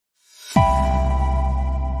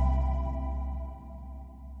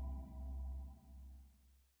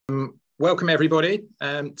Welcome everybody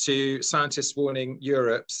to Scientists Warning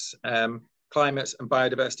Europe's Climate and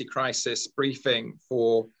Biodiversity Crisis briefing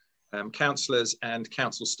for councillors and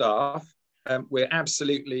council staff. We're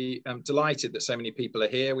absolutely delighted that so many people are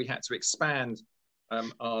here. We had to expand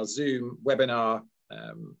our Zoom webinar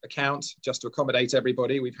account just to accommodate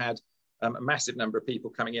everybody. We've had a massive number of people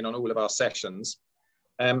coming in on all of our sessions.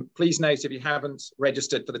 Please note, if you haven't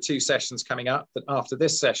registered for the two sessions coming up, that after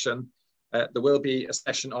this session, there will be a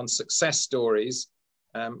session on success stories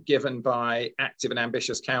given by active and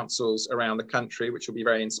ambitious councils around the country, which will be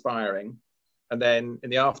very inspiring. And then in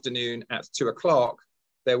the afternoon at 2 o'clock,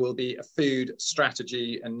 there will be a food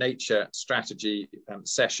strategy and nature strategy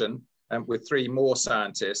session with 3 more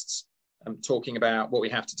scientists talking about what we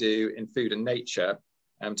have to do in food and nature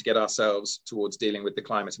to get ourselves towards dealing with the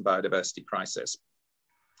climate and biodiversity crisis.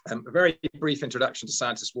 A very brief introduction to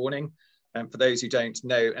Scientists Warning. For those who don't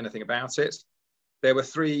know anything about it, there were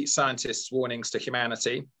 3 scientists' warnings to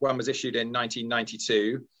humanity. One was issued in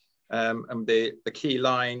 1992, and the key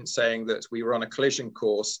line saying that we were on a collision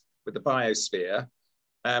course with the biosphere.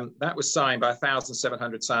 That was signed by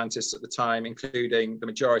 1,700 scientists at the time, including the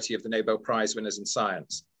majority of the Nobel Prize winners in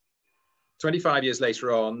science. 25 years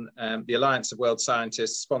later on, the Alliance of World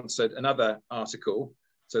Scientists sponsored another article,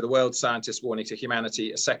 so the World Scientists Warning to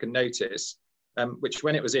Humanity, a second notice, which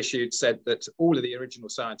when it was issued said that all of the original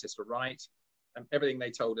scientists were right, and everything they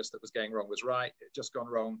told us that was going wrong was right. It had just gone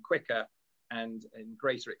wrong quicker and in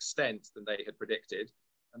greater extent than they had predicted,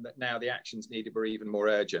 and that now the actions needed were even more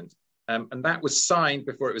urgent. And that was signed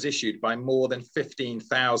before it was issued by more than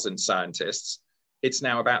 15,000 scientists. It's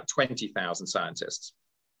now about 20,000 scientists.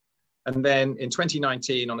 And then in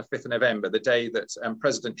 2019, on the 5th of November, the day that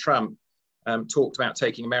President Trump talked about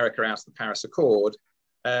taking America out of the Paris Accord,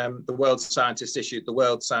 the world scientists issued the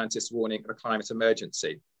World Scientists Warning of a Climate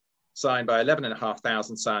Emergency, signed by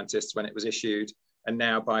 11,500 scientists when it was issued, and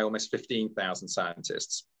now by almost 15,000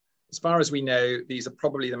 scientists. As far as we know, these are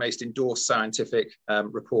probably the most endorsed scientific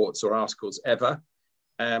reports or articles ever,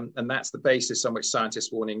 and that's the basis on which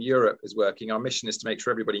Scientists Warning Europe is working. Our mission is to make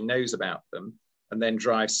sure everybody knows about them and then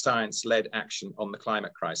drive science-led action on the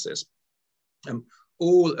climate crisis.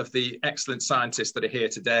 All of the excellent scientists that are here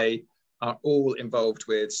today are all involved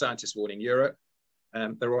with Scientists Warning Europe.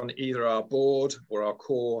 They're on either our board or our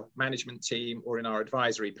core management team or in our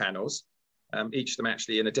advisory panels, each of them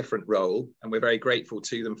actually in a different role, and we're very grateful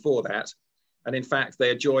to them for that. And in fact,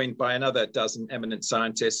 they are joined by another dozen eminent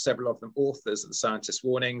scientists, several of them authors of the Scientists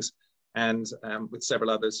Warnings, and with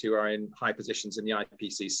several others who are in high positions in the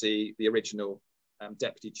IPCC. The original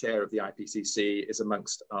deputy chair of the IPCC is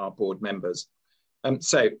amongst our board members.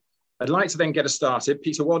 So I'd like to then get us started.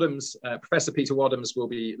 Peter Wadhams, Professor Peter Wadhams will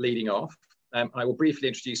be leading off. I will briefly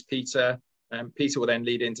introduce Peter. Peter will then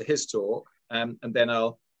lead into his talk, and then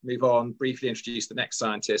I'll move on, briefly introduce the next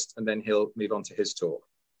scientist, and then he'll move on to his talk.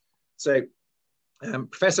 So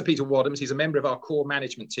Professor Peter Wadhams, he's a member of our core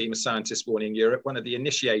management team of Scientists Warning Europe, one of the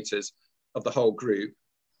initiators of the whole group.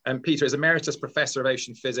 Peter is Emeritus Professor of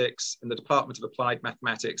Ocean Physics in the Department of Applied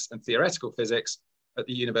Mathematics and Theoretical Physics at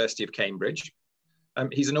the University of Cambridge.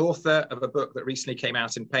 He's an author of a book that recently came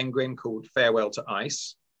out in Penguin called Farewell to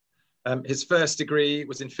Ice. His first degree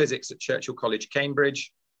was in physics at Churchill College,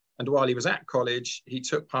 Cambridge. And while he was at college, he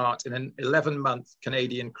took part in an 11-month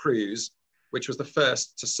Canadian cruise, which was the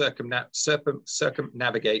first to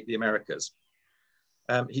circumnavigate the Americas.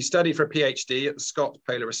 He studied for a PhD at the Scott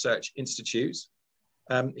Polar Research Institute.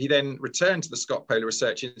 He then returned to the Scott Polar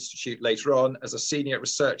Research Institute later on as a senior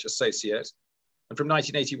research associate. And from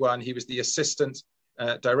 1981, he was the assistant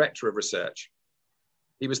director of research.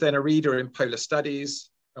 He was then a reader in polar studies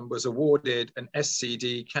and was awarded an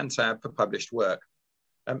SCD Cantab for published work.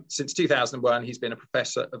 Since 2001, he's been a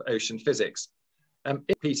professor of ocean physics.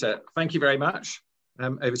 Peter, thank you very much.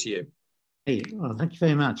 Over to you. Hey, well, thank you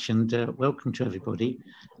very much, and welcome to everybody.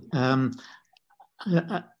 What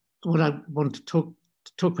I want to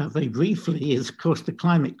talk about very briefly is, of course, the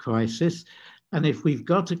climate crisis. And if we've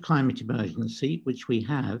got a climate emergency, which we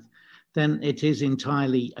have, then it is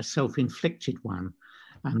entirely a self-inflicted one.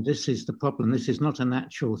 And this is the problem. This is not a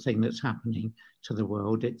natural thing that's happening to the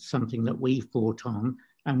world. It's something that we've brought on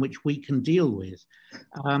and which we can deal with.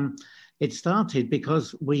 It started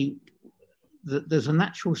because there's a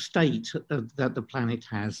natural state that the planet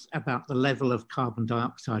has about the level of carbon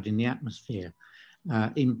dioxide in the atmosphere.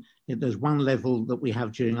 There's one level that we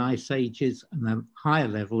have during ice ages and a higher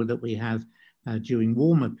level that we have during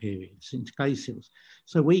warmer periods, interglacials.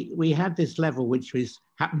 So we had this level which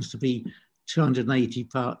happens to be 280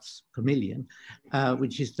 parts per million,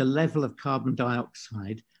 which is the level of carbon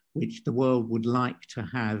dioxide which the world would like to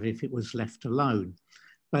have if it was left alone.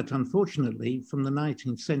 But unfortunately, from the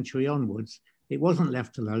 19th century onwards, it wasn't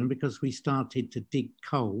left alone because we started to dig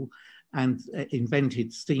coal and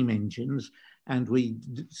invented steam engines, and we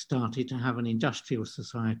started to have an industrial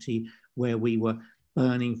society where we were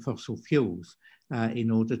burning fossil fuels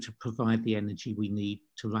in order to provide the energy we need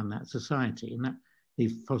to run that society. And that the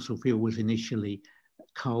fossil fuel was initially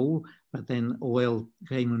coal, but then oil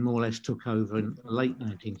came and more or less took over in the late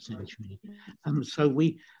 19th century. So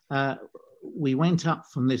we went up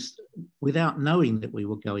from this without knowing that we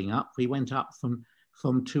were going up. We went up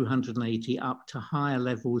from 280 up to higher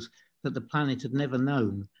levels that the planet had never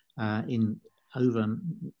known in over a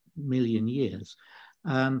million years.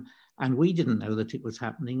 And we didn't know that it was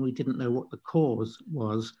happening. We didn't know what the cause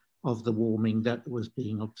was of the warming that was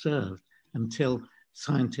being observed until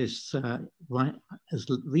scientists, right, as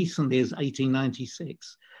recently as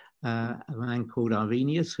 1896, a man called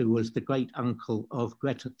Arrhenius, who was the great uncle of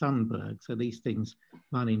Greta Thunberg, so these things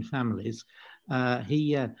run in families,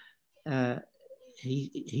 he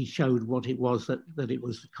showed what it was, that it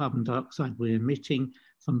was the carbon dioxide we're emitting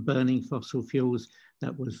from burning fossil fuels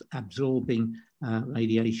that was absorbing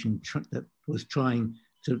radiation that was trying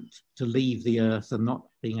to leave the Earth and not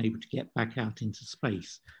being able to get back out into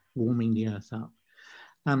space, warming the Earth up.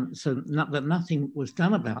 So nothing was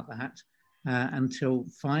done about that until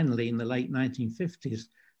finally in the late 1950s,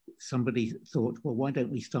 somebody thought, well, why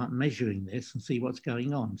don't we start measuring this and see what's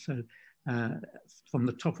going on? So from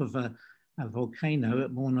the top of a volcano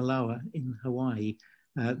at Mauna Loa in Hawaii,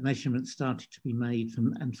 measurements started to be made,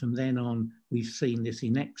 and from then on, we've seen this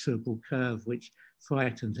inexorable curve which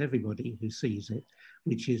frightens everybody who sees it,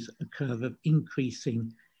 which is a curve of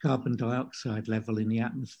increasing carbon dioxide level in the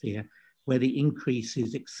atmosphere, where the increase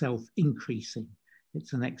is itself increasing.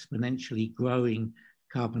 It's an exponentially growing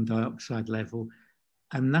carbon dioxide level,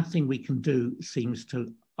 and nothing we can do seems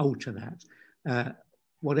to alter that.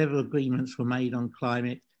 Whatever agreements were made on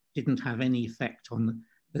climate didn't have any effect on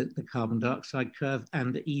the carbon dioxide curve,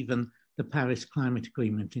 and even the Paris Climate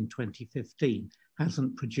Agreement in 2015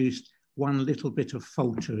 hasn't produced one little bit of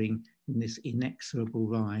faltering in this inexorable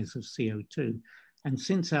rise of CO2. And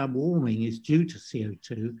since our warming is due to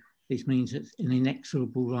CO2, this means it's an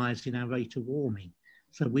inexorable rise in our rate of warming.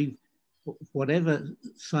 So whatever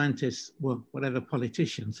scientists, well, whatever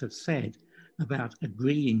politicians have said about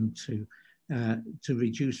agreeing to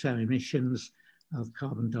reduce our emissions of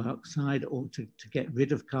carbon dioxide or to get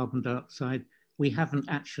rid of carbon dioxide, we haven't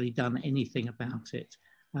actually done anything about it,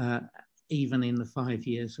 even in the 5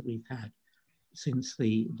 years that we've had since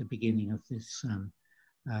the beginning of this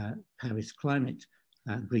Paris Climate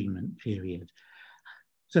Agreement period.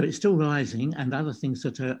 So it's still rising, and other things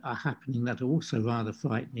that are happening that are also rather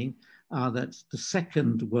frightening are that the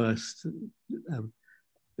second worst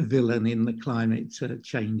villain in the climate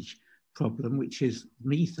change problem, which is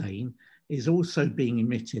methane, is also being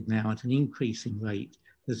emitted now at an increasing rate.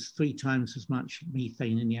 There's 3 times as much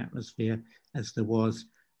methane in the atmosphere as there was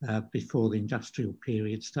before the industrial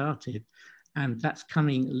period started. And that's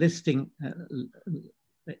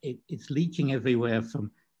it's leaking everywhere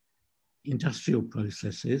from industrial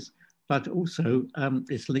processes, but also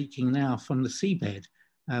it's leaking now from the seabed,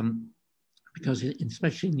 because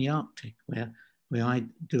especially in the Arctic, where I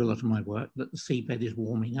do a lot of my work, that the seabed is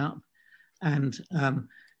warming up. And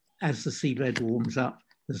as the seabed warms up,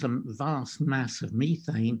 there's a vast mass of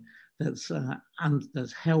methane that's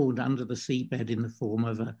held under the seabed in the form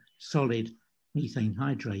of a solid methane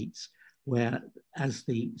hydrates, where as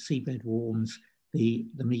the seabed warms, the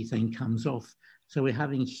methane comes off. So we're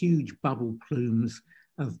having huge bubble plumes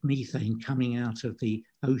of methane coming out of the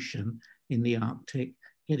ocean in the Arctic,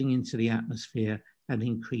 getting into the atmosphere and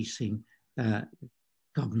increasing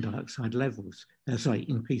carbon dioxide levels,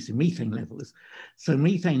 increasing methane levels. So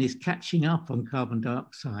methane is catching up on carbon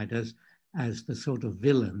dioxide as the sort of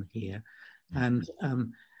villain here. And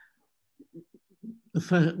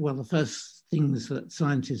the first things that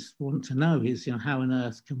scientists want to know is, how on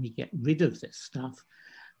earth can we get rid of this stuff?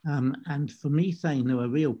 And for methane, there are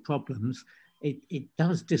real problems. It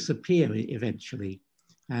does disappear eventually.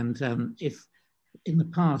 And if in the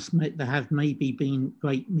past, there have maybe been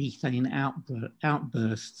great methane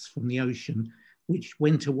outbursts from the ocean, which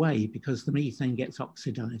went away because the methane gets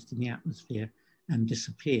oxidized in the atmosphere and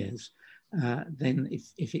disappears. Then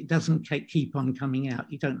if it doesn't keep on coming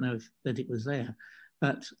out, you don't know that it was there.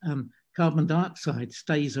 But carbon dioxide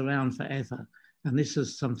stays around forever. And this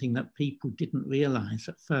is something that people didn't realize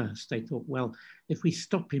at first. They thought, well, if we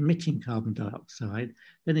stop emitting carbon dioxide,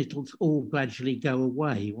 then it'll all gradually go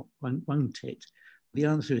away, won't it? The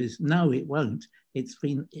answer is no, it won't. It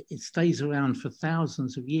stays around for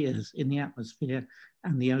thousands of years in the atmosphere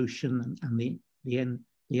and the ocean and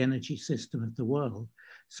the the energy system of the world.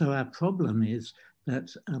 So our problem is that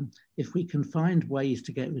if we can find ways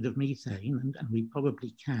to get rid of methane, and we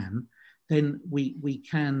probably can, then we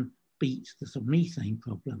can beat the sort of methane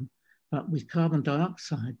problem. But with carbon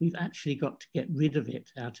dioxide, we've actually got to get rid of it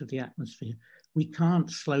out of the atmosphere. We can't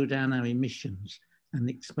slow down our emissions and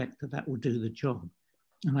expect that that will do the job.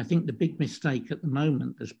 And I think the big mistake at the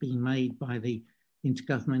moment that's being made by the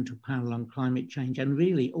Intergovernmental Panel on Climate Change, and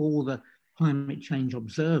really all the climate change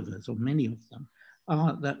observers, or many of them,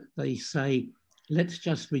 are that they say, let's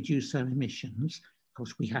just reduce our emissions. Of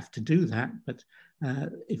course, we have to do that, but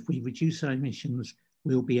if we reduce our emissions,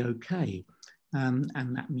 we'll be okay.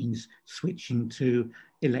 And that means switching to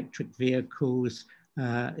electric vehicles,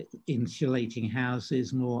 insulating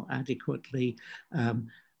houses more adequately,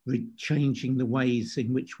 changing the ways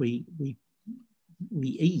in which we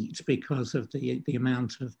eat because of the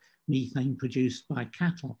amount of methane produced by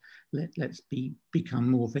cattle. Let's become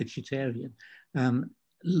more vegetarian.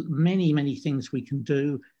 Many things we can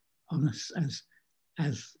do on us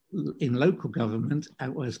as in local government,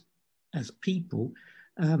 as people,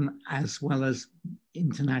 as well as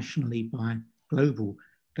internationally by global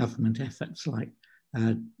government efforts like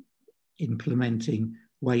implementing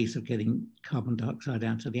ways of getting carbon dioxide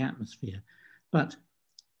out of the atmosphere. But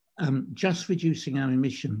just reducing our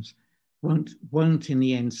emissions won't in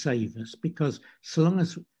the end save us, because so long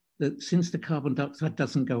as since the carbon dioxide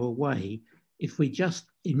doesn't go away, if we're just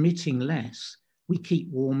emitting less, we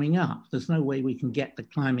keep warming up. There's no way we can get the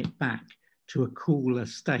climate back to a cooler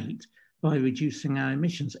state by reducing our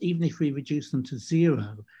emissions, even if we reduce them to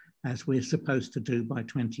zero, as we're supposed to do by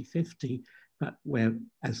 2050, but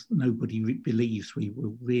as nobody believes we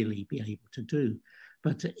will really be able to do.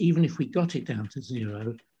 But even if we got it down to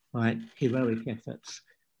zero by heroic efforts,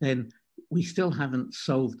 then we still haven't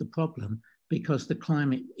solved the problem, because the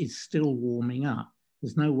climate is still warming up.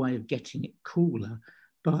 There's no way of getting it cooler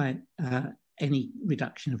by any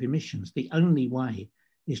reduction of emissions. The only way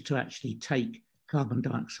is to actually take carbon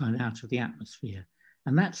dioxide out of the atmosphere.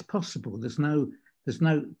 And that's possible. There's no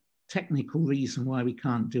technical reason why we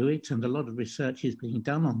can't do it. And a lot of research is being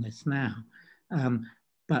done on this now.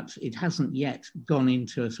 But it hasn't yet gone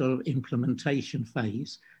into a sort of implementation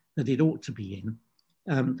phase that it ought to be in.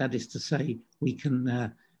 That is to say, we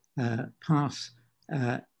can pass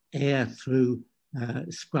air through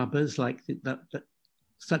scrubbers like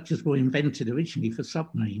such as were invented originally for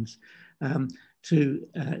submarines, to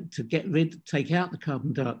take out the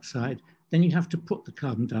carbon dioxide. Then you have to put the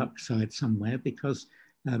carbon dioxide somewhere, because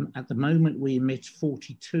at the moment we emit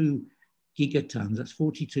 42 gigatons, that's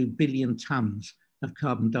 42 billion tons of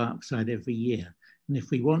carbon dioxide every year. And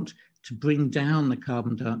if we want to bring down the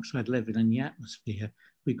carbon dioxide level in the atmosphere,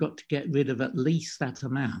 we've got to get rid of at least that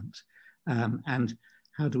amount. And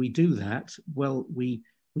how do we do that? Well, we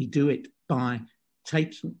do it by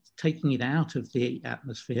taking it out of the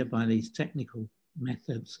atmosphere by these technical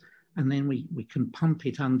methods, and then we can pump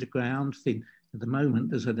it underground. At the moment,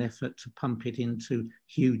 there's an effort to pump it into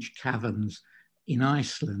huge caverns in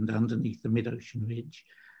Iceland underneath the mid-ocean ridge,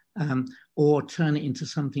 or turn it into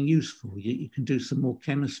something useful. You can do some more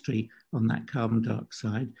chemistry on that carbon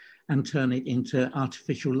dioxide and turn it into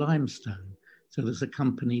artificial limestone. So there's a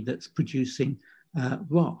company that's producing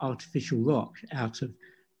artificial rock out of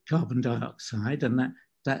carbon dioxide, and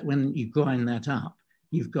that when you grind that up,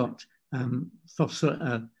 you've got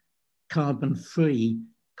carbon-free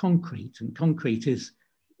concrete. And concrete is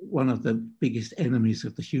one of the biggest enemies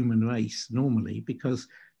of the human race normally, because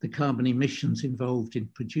the carbon emissions involved in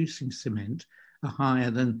producing cement are higher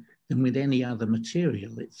than with any other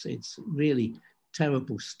material. It's really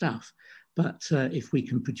terrible stuff. But if we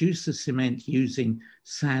can produce the cement using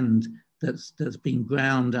sand that's been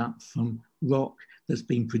ground up from rock that's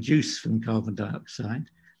been produced from carbon dioxide,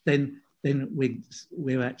 then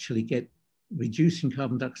we're actually reducing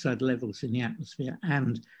carbon dioxide levels in the atmosphere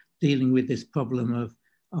and dealing with this problem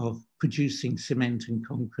of producing cement and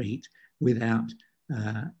concrete without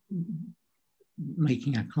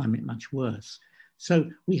making our climate much worse. So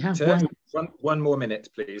we have one more minute,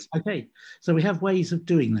 please. Okay, so we have ways of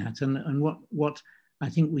doing that, and what I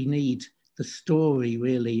think we need, the story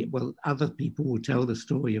really, well, other people will tell the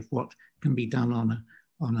story of what can be done on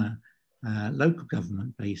a local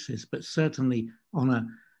government basis, but certainly on a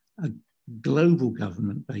global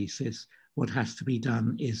government basis, what has to be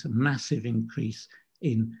done is a massive increase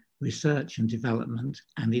in research and development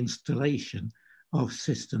and installation of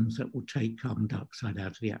systems that will take carbon dioxide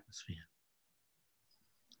out of the atmosphere.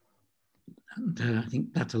 And I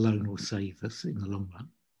think that alone will save us in the long run.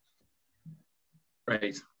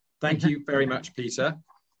 Great. Thank you very much, Peter.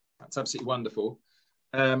 That's absolutely wonderful.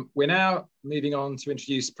 We're now moving on to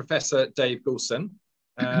introduce Professor Dave Goulson.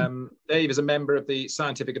 Dave is a member of the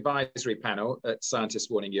Scientific Advisory Panel at Scientists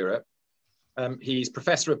Warning Europe. He's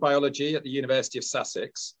Professor of Biology at the University of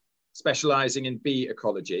Sussex, specialising in bee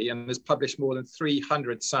ecology, and has published more than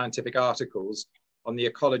 300 scientific articles on the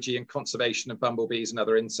ecology and conservation of bumblebees and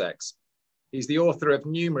other insects. He's the author of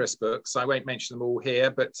numerous books. I won't mention them all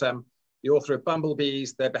here, but the author of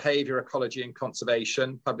Bumblebees, Their Behaviour, Ecology and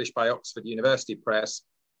Conservation, published by Oxford University Press,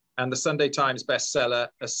 and the Sunday Times bestseller,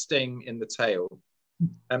 A Sting in the Tail.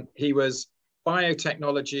 He was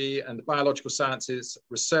Biotechnology and the Biological Sciences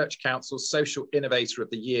Research Council's Social Innovator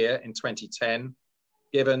of the Year in 2010,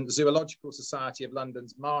 given Zoological Society of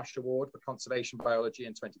London's Marsh Award for Conservation Biology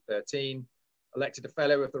in 2013, elected a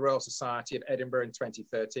Fellow of the Royal Society of Edinburgh in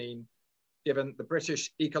 2013, given the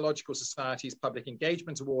British Ecological Society's Public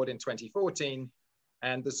Engagement Award in 2014,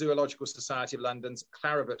 and the Zoological Society of London's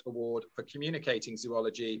Clarivat Award for Communicating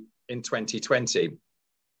Zoology in 2020.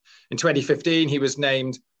 In 2015, he was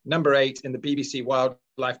named number 8 in the BBC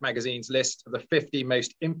Wildlife magazine's list of the 50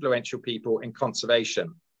 most influential people in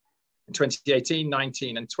conservation. In 2018,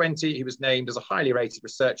 19 and 20, he was named as a highly rated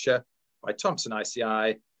researcher by Thomson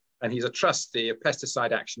ICI, and he's a trustee of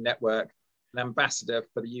Pesticide Action Network, an ambassador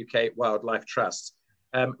for the UK Wildlife Trust.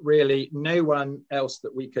 Really, no one else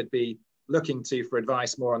that we could be looking to for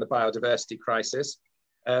advice more on the biodiversity crisis.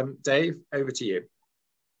 Dave, over to you.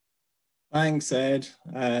 Thanks, Ed.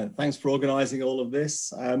 Thanks for organising all of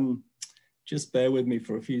this. Just bear with me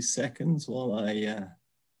for a few seconds while I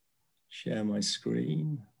share my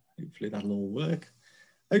screen. Hopefully that'll all work.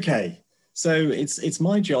 Okay, so it's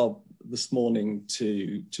my job this morning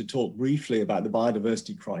to talk briefly about the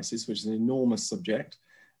biodiversity crisis, which is an enormous subject,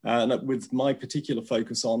 with my particular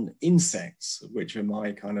focus on insects, which are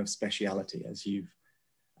my kind of speciality, as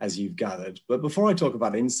you've gathered. But before I talk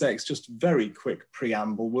about insects, just very quick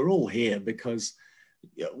preamble. We're all here because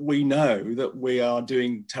we know that we are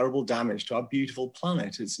doing terrible damage to our beautiful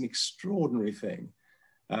planet. It's an extraordinary thing.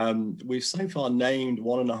 We've so far named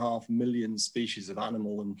 1.5 million species of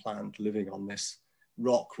animal and plant living on this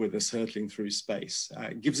rock with us hurtling through space.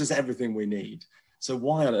 It gives us everything we need. So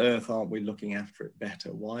why on earth aren't we looking after it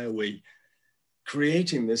better? Why are we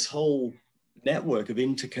creating this whole network of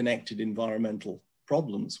interconnected environmental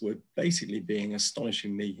problems? We're basically being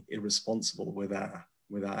astonishingly irresponsible with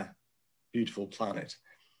our beautiful planet.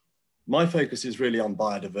 My focus is really on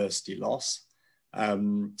biodiversity loss.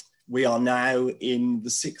 We are now in the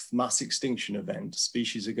 6th mass extinction event.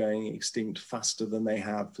 Species are going extinct faster than they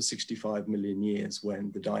have for 65 million years when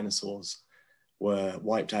the dinosaurs were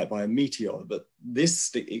wiped out by a meteor. But this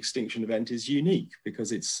extinction event is unique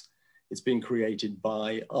because it's been created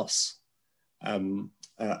by us,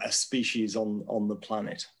 a species on the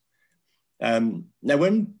planet. Now,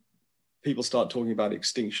 when people start talking about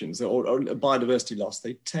extinctions or biodiversity loss,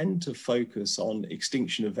 they tend to focus on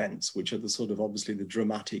extinction events, which are the sort of obviously the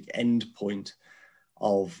dramatic end point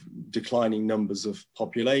of declining numbers of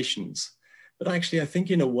populations. But actually, I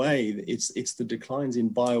think in a way, it's the declines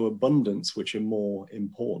in bioabundance which are more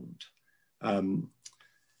important.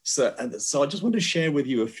 So I just want to share with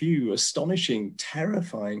you a few astonishing,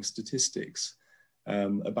 terrifying statistics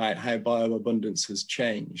about how bioabundance has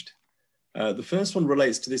changed. The first one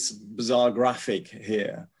relates to this bizarre graphic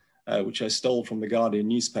here, which I stole from the Guardian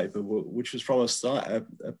newspaper, which was from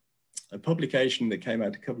a publication that came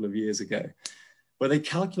out a couple of years ago, where they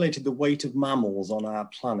calculated the weight of mammals on our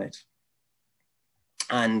planet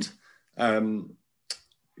and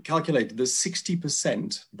calculated that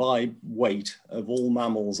 60% by weight of all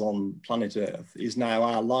mammals on planet Earth is now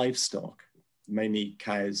our livestock, mainly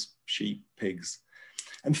cows, sheep, pigs.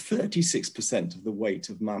 And 36% of the weight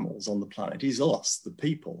of mammals on the planet is us, the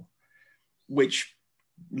people, which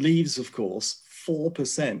leaves, of course,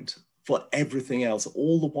 4% for everything else,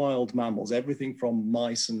 all the wild mammals, everything from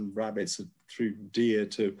mice and rabbits through deer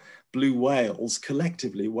to blue whales,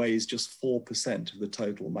 collectively weighs just 4% of the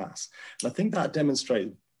total mass. And I think that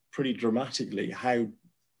demonstrates pretty dramatically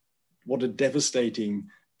what a devastating,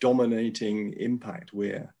 dominating impact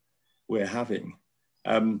we're having.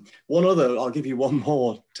 One other, I'll give you one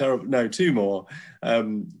more, two more.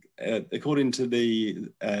 According to the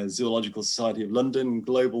Zoological Society of London,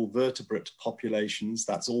 global vertebrate populations,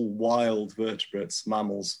 that's all wild vertebrates,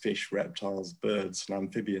 mammals, fish, reptiles, birds, and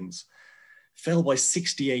amphibians, fell by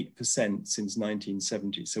 68% since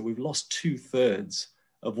 1970. So we've lost 2/3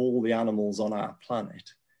 of all the animals on our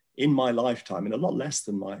planet in my lifetime, in a lot less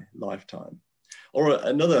than my lifetime. Or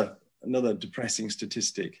another depressing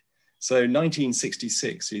statistic. So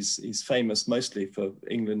 1966 is famous mostly for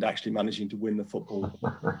England actually managing to win the football.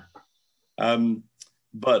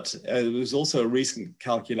 But there was also a recent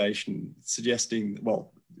calculation suggesting,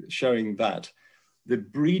 well, showing that the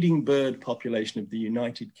breeding bird population of the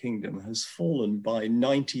United Kingdom has fallen by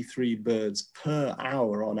 93 birds per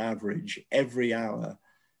hour on average every hour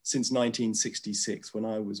since 1966, when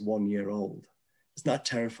I was 1 year old. Isn't that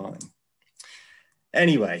terrifying?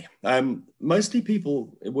 Anyway, mostly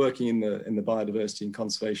people working in the biodiversity and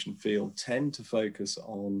conservation field tend to focus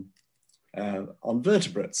on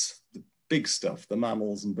vertebrates, the big stuff, the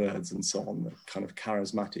mammals and birds and so on, the kind of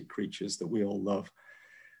charismatic creatures that we all love.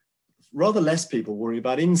 Rather less people worry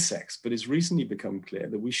about insects, but it's recently become clear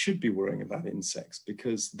that we should be worrying about insects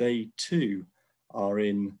because they too are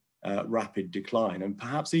in rapid decline, and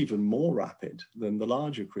perhaps even more rapid than the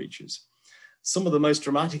larger creatures. Some of the most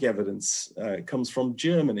dramatic evidence comes from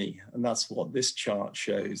Germany, and that's what this chart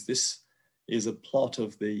shows. This is a plot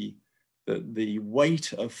of the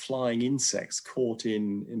weight of flying insects caught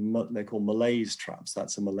in they're called malaise traps.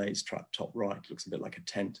 That's a malaise trap, top right, looks a bit like a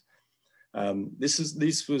tent.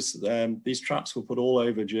 These traps were put all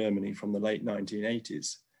over Germany from the late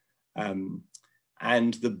 1980s.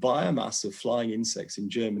 And the biomass of flying insects in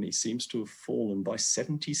Germany seems to have fallen by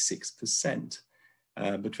 76%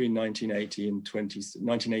 between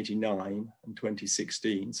 1989 and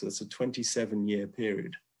 2016. So that's a 27-year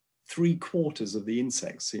period. 3/4 of the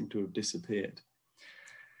insects seem to have disappeared.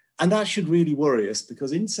 And that should really worry us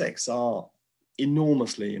because insects are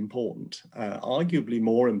enormously important, arguably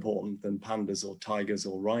more important than pandas or tigers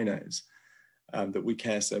or rhinos that we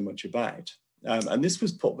care so much about. And this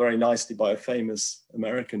was put very nicely by a famous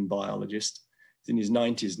American biologist. He's in his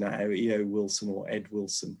 90s now, E.O. Wilson or Ed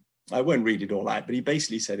Wilson. I won't read it all out, but he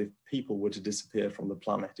basically said if people were to disappear from the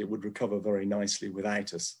planet, it would recover very nicely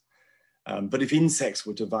without us. But if insects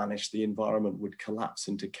were to vanish, the environment would collapse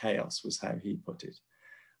into chaos, was how he put it.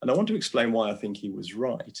 And I want to explain why I think he was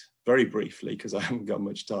right, very briefly, because I haven't got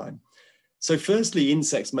much time. So firstly,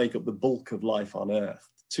 insects make up the bulk of life on Earth.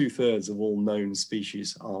 2/3 of all known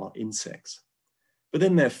species are insects. But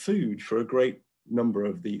then they're food for a great number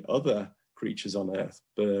of the other creatures on Earth,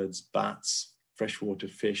 birds, bats, freshwater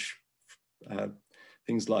fish,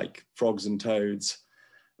 things like frogs and toads,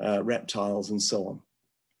 reptiles, and so on.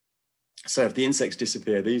 So if the insects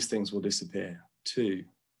disappear, these things will disappear too.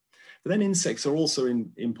 But then insects are also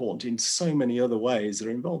important in so many other ways. They're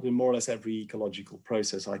involved in more or less every ecological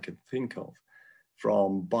process I could think of,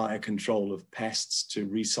 from biocontrol of pests to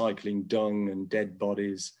recycling dung and dead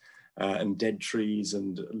bodies, and dead trees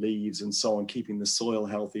and leaves and so on, keeping the soil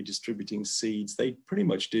healthy, distributing seeds. They pretty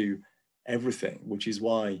much do everything, which is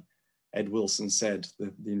why Ed Wilson said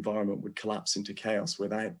that the environment would collapse into chaos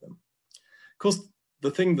without them. Of course, the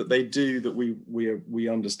thing that they do that we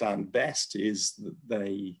understand best is that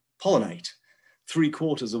they pollinate.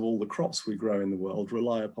 3/4 of all the crops we grow in the world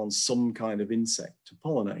rely upon some kind of insect to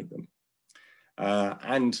pollinate them.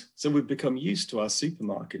 And so we've become used to our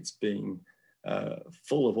supermarkets being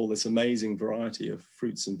full of all this amazing variety of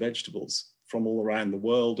fruits and vegetables from all around the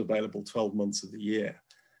world, available 12 months of the year.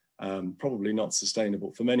 Probably not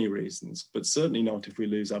sustainable for many reasons, but certainly not if we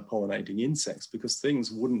lose our pollinating insects, because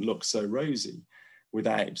things wouldn't look so rosy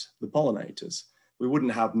without the pollinators. We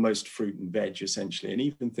wouldn't have most fruit and veg essentially, and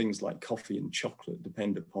even things like coffee and chocolate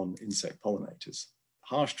depend upon insect pollinators.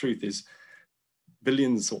 Harsh truth is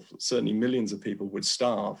billions or certainly millions of people would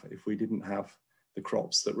starve if we didn't have the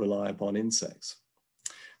crops that rely upon insects.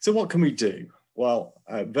 So what can we do? Well,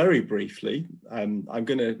 very briefly, I'm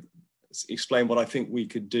going to explain what I think we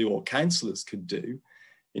could do, or councillors could do,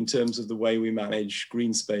 in terms of the way we manage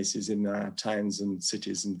green spaces in our towns and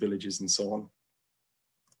cities and villages and so on.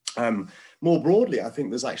 More broadly, I think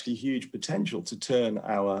there's actually huge potential to turn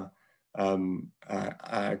our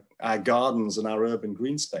gardens and our urban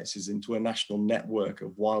green spaces into a national network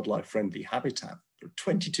of wildlife-friendly habitat. There are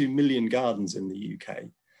 22 million gardens in the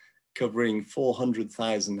UK, covering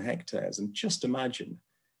 400,000 hectares. And just imagine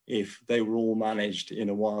if they were all managed in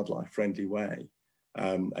a wildlife-friendly way.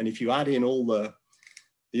 And if you add in all the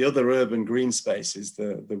other urban green spaces,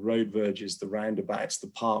 the road verges, the roundabouts, the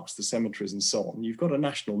parks, the cemeteries, and so on, you've got a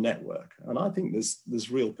national network. And I think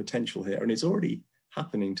there's real potential here, and it's already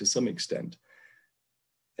happening to some extent.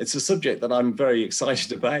 It's a subject that I'm very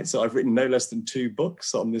excited about. So I've written no less than 2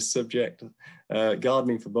 books on this subject.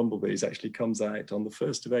 Gardening for Bumblebees actually comes out on the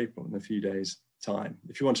 1st of April in a few days' time,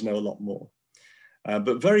 if you want to know a lot more.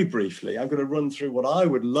 But very briefly, I'm going to run through what I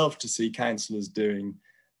would love to see councillors doing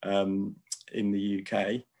in the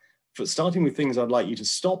UK. For starting with things I'd like you to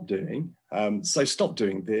stop doing. So stop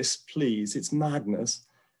doing this, please. It's madness.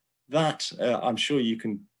 That, I'm sure you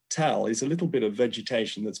can tell, is a little bit of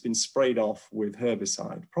vegetation that's been sprayed off with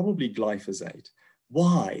herbicide, probably glyphosate.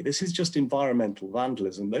 Why? This is just environmental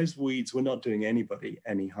vandalism. Those weeds were not doing anybody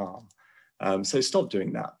any harm. So stop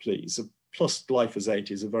doing that, please. Plus, glyphosate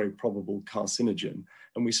is a very probable carcinogen,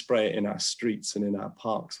 and we spray it in our streets and in our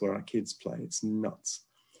parks where our kids play. It's nuts.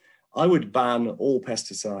 I would ban all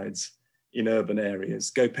pesticides in urban areas,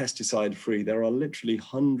 go pesticide free. There are literally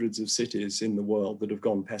hundreds of cities in the world that have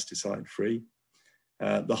gone pesticide free.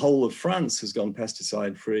 The whole of France has gone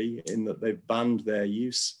pesticide free in that they've banned their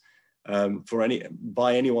use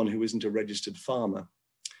by anyone who isn't a registered farmer.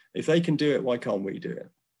 If they can do it, why can't we do it?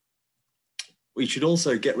 We should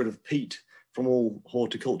also get rid of peat from all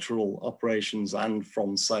horticultural operations and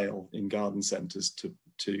from sale in garden centres to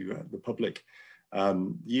the public.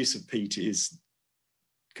 The use of peat is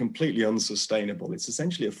completely unsustainable. It's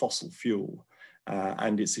essentially a fossil fuel,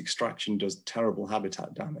 and its extraction does terrible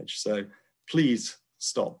habitat damage. So please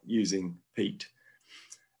stop using peat.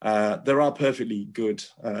 There are perfectly good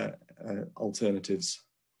alternatives.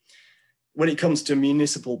 When it comes to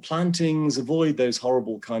municipal plantings, avoid those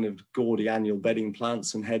horrible kind of gaudy annual bedding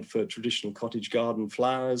plants and head for traditional cottage garden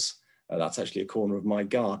flowers. That's actually a corner of my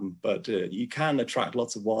garden, but you can attract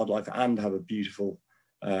lots of wildlife and have a beautiful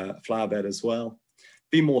flower bed as well.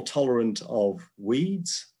 Be more tolerant of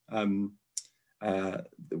weeds.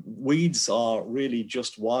 Weeds are really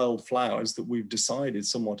just wild flowers that we've decided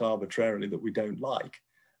somewhat arbitrarily that we don't like.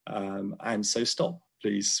 And so stop,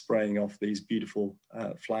 please, spraying off these beautiful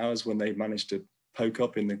flowers when they've managed to poke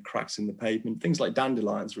up in the cracks in the pavement. Things like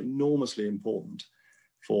dandelions are enormously important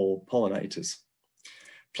for pollinators.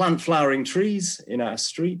 Plant flowering trees in our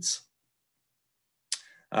streets,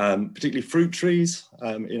 particularly fruit trees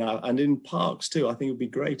and in parks too. I think it would be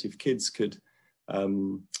great if kids could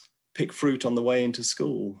pick fruit on the way into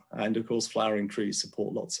school. And of course, flowering trees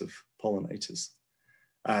support lots of pollinators.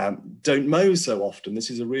 Don't mow so often. This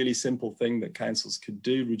is a really simple thing that councils could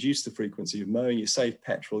do. Reduce the frequency of mowing. You save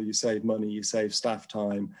petrol, you save money, you save staff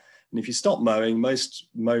time. And if you stop mowing, most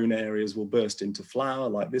mown areas will burst into flower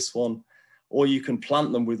like this one. Or you can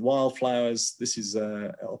plant them with wildflowers. This is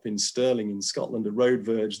up in Stirling in Scotland, a road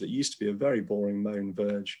verge that used to be a very boring mown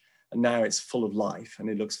verge. And now it's full of life and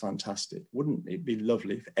it looks fantastic. Wouldn't it be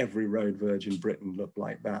lovely if every road verge in Britain looked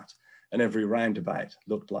like that and every roundabout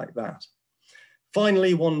looked like that?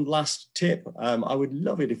 Finally, one last tip. I would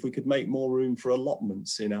love it if we could make more room for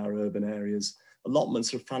allotments in our urban areas.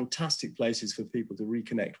 Allotments are fantastic places for people to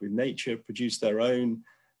reconnect with nature, produce their own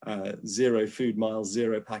zero food miles,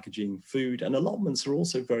 zero packaging food. And allotments are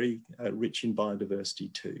also very rich in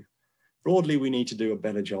biodiversity too. Broadly, we need to do a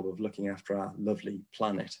better job of looking after our lovely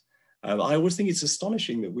planet. I always think it's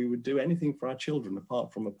astonishing that we would do anything for our children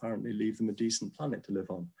apart from apparently leave them a decent planet to live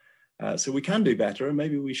on. So we can do better, and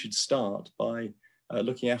maybe we should start by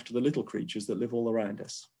looking after the little creatures that live all around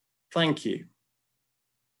us. Thank you.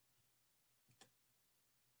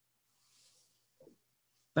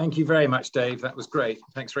 Thank you very much, Dave. That was great.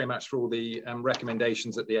 Thanks very much for all the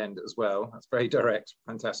recommendations at the end as well. That's very direct.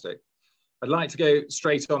 Fantastic. I'd like to go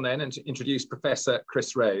straight on then and to introduce Professor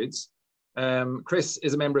Kris Rhodes. Kris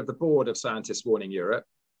is a member of the board of Scientists Warning Europe.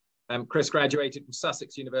 Kris graduated from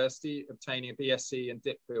Sussex University, obtaining a BSc and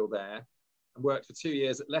DipPhil there, and worked for 2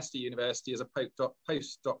 years at Leicester University as a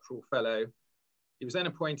postdoctoral fellow. He was then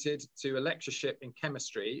appointed to a lectureship in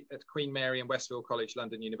chemistry at Queen Mary and Westfield College,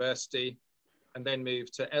 London University, and then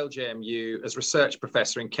moved to LJMU as research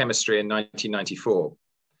professor in chemistry in 1994.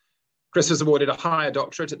 Kris was awarded a higher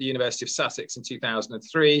doctorate at the University of Sussex in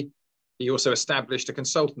 2003. He also established a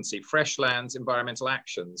consultancy, Freshlands Environmental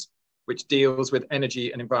Actions, which deals with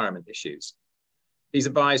energy and environment issues. He's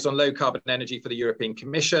advised on low carbon energy for the European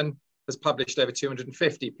Commission, has published over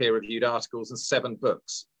 250 peer-reviewed articles and 7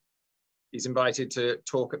 books. He's invited to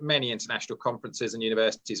talk at many international conferences and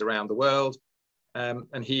universities around the world.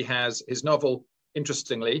 And he has his novel,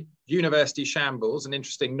 interestingly, University Shambles, an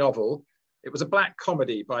interesting novel. It was a black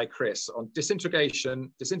comedy by Kris on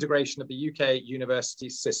disintegration of the UK university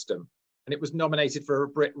system. And it was nominated for a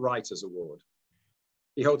Brit Writers Award.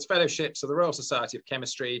 He holds fellowships of the Royal Society of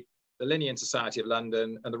Chemistry, the Linnean Society of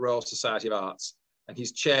London, and the Royal Society of Arts. And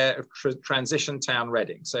he's chair of Transition Town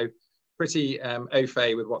Reading. So pretty au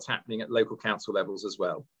fait with what's happening at local council levels as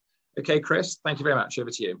well. Okay, Kris, thank you very much.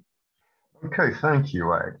 Over to you. Okay, thank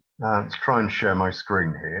you, Ed. Let's try and share my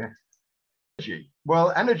screen here. Energy.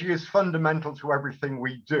 Well, energy is fundamental to everything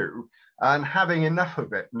we do, and having enough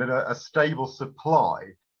of it and a stable supply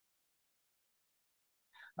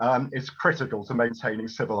is critical to maintaining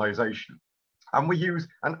civilization. And we use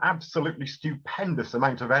an absolutely stupendous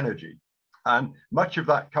amount of energy. And much of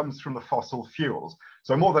that comes from the fossil fuels.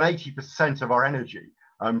 So more than 80% of our energy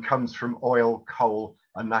comes from oil, coal,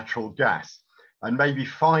 and natural gas. and maybe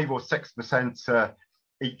 5 or 6%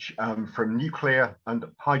 each from nuclear and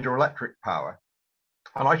hydroelectric power.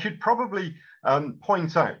 And I should probably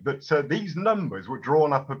point out that these numbers were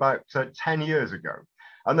drawn up about 10 years ago,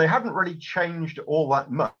 and they haven't really changed all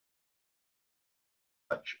that much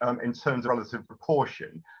in terms of relative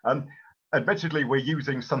proportion. Admittedly, we're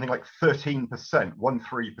using something like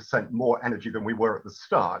 13% more energy than we were at the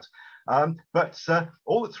start. But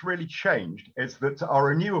all that's really changed is that our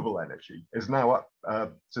renewable energy is now up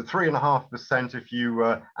to 3.5% if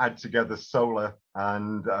you add together solar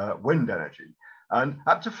and wind energy, and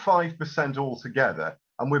up to 5% altogether.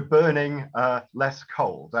 And we're burning less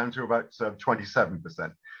coal, down to about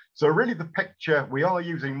 27%. So really the picture, we are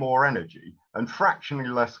using more energy and fractionally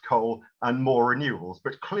less coal and more renewables,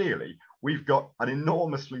 but clearly we've got an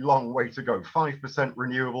enormously long way to go. 5%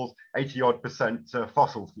 renewables, 80-odd%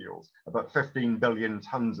 fossil fuels, about 15 billion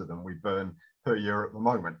tons of them we burn per year at the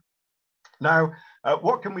moment. Now,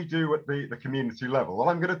 what can we do at the community level? Well,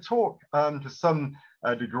 I'm going to talk to some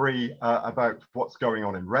degree about what's going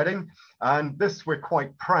on in Reading, and this we're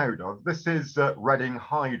quite proud of. This is Reading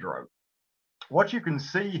Hydro. What you can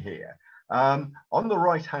see here on the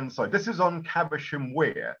right-hand side, this is on Caversham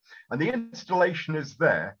Weir, and the installation is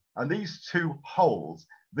there. And these two holes,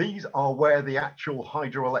 these are where the actual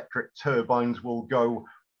hydroelectric turbines will go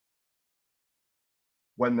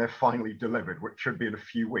when they're finally delivered, which should be in a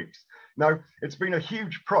few weeks. Now, it's been a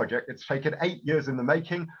huge project. It's taken 8 years in the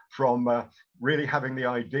making, from really having the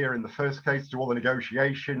idea in the first case to all the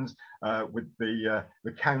negotiations with the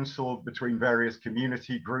council, between various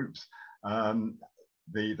community groups,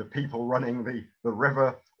 the people running the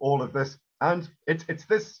river, all of this. And it's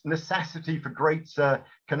this necessity for great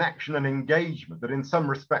connection and engagement that in some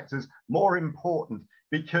respects is more important,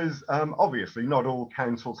 because obviously not all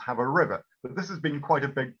councils have a river, but this has been quite a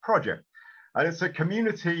big project. And it's a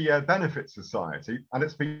community benefit society, and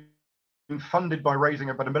it's been funded by raising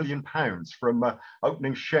about £1 million from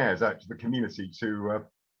opening shares out to the community to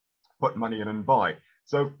put money in and buy.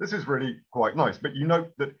 So this is really quite nice, but you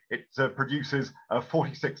note that it produces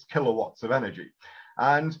 46 kilowatts of energy.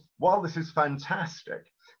 And while this is fantastic,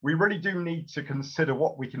 we really do need to consider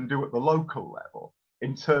what we can do at the local level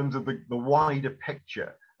in terms of the wider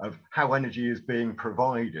picture of how energy is being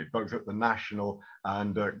provided, both at the national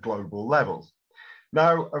and global levels.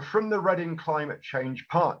 Now, from the Reading Climate Change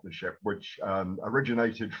Partnership, which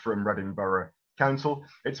originated from Reading Borough Council,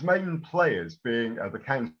 its main players being the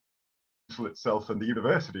council itself and the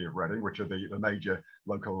University of Reading, which are the major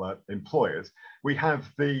local employers, we have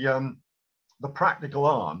the practical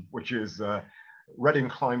arm, which is Reading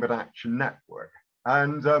Climate Action Network.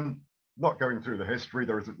 And not going through the history,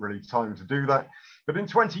 there isn't really time to do that. But in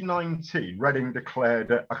 2019, Reading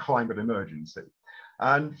declared a climate emergency.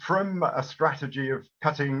 And from a strategy of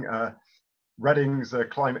cutting Reading's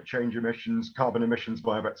climate change emissions, carbon emissions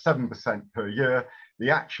by about 7% per year,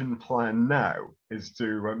 the action plan now is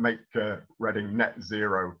to make Reading net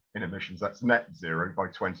zero in emissions. That's net zero by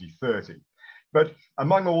 2030. But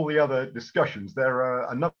among all the other discussions, there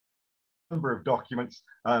are a number of documents,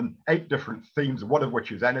 8 different themes, one of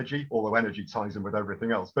which is energy, although energy ties in with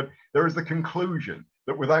everything else. But there is the conclusion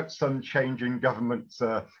that without some change in government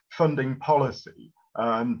funding policy,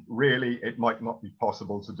 really it might not be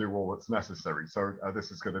possible to do all that's necessary. So this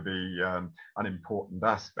is going to be an important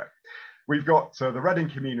aspect. We've got the Reading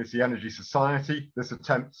Community Energy Society. This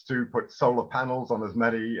attempts to put solar panels on as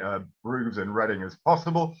many roofs in Reading as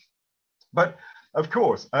possible. But of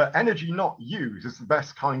course, energy not used is the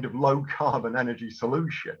best kind of low carbon energy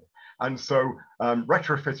solution. And so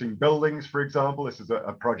retrofitting buildings, for example, this is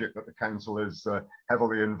a project that the council is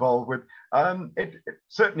heavily involved with. It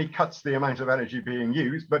certainly cuts the amount of energy being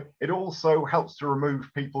used, but it also helps to remove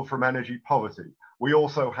people from energy poverty. We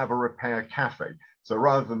also have a repair cafe. So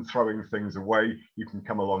rather than throwing things away, you can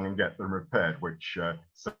come along and get them repaired, which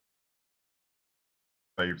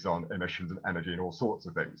saves on emissions and energy and all sorts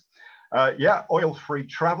of things. Yeah, oil-free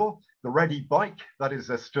travel, the Ready bike, that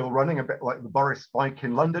is still running, a bit like the Boris bike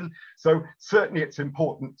in London. So certainly it's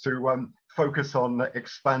important to focus on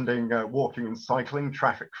expanding walking and cycling,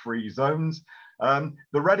 traffic-free zones. The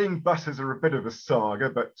Reading buses are a bit of a saga,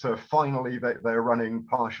 but finally they're running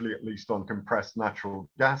partially at least on compressed natural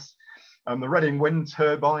gas. The Reading wind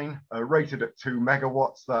turbine, rated at 2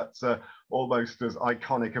 megawatts, that's almost as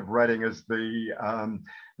iconic of Reading as the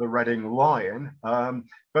Reading Lion,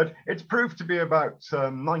 but it's proved to be about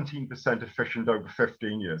 19% efficient over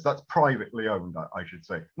 15 years. That's privately owned, I should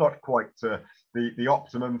say. Not quite the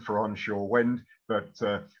optimum for onshore wind, but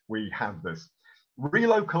we have this.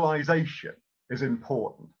 Relocalization is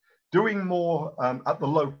important. Doing more at the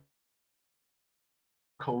local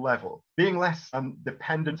level, being less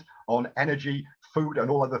dependent on energy, food, and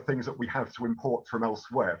all other things that we have to import from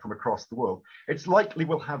elsewhere, from across the world, it's likely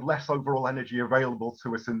we'll have less overall energy available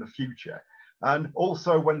to us in the future. And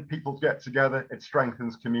also, when people get together, it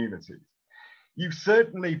strengthens communities. You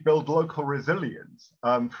certainly build local resilience.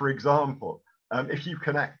 For example, if you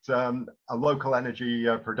connect a local energy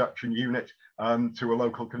production unit to a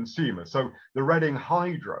local consumer. So the Reading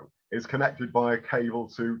Hydro is connected by a cable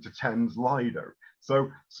to Thames Lido. So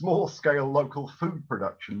small scale local food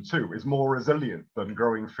production too is more resilient than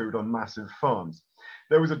growing food on massive farms.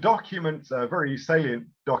 There was a document, a very salient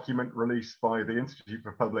document released by the Institute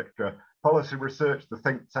for Public Policy Research, the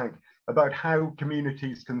think tank, about how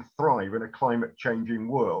communities can thrive in a climate changing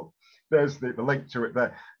world. There's the link to it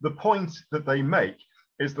there. The point that they make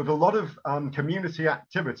is that a lot of community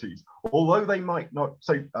activities, although they might not,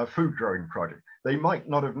 say a food growing project, they might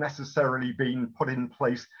not have necessarily been put in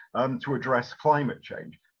place to address climate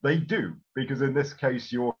change. They do, because in this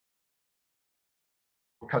case, you're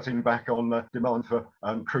cutting back on the demand for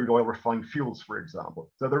crude oil refined fuels, for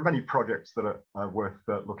example. So there are many projects that are worth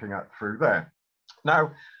looking at through there.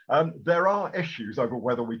 Now, there are issues over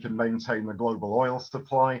whether we can maintain the global oil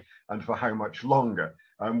supply and for how much longer.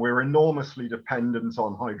 We're enormously dependent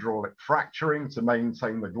on hydraulic fracturing to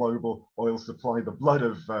maintain the global oil supply, the blood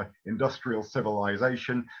of industrial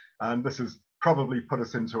civilization. And this has probably put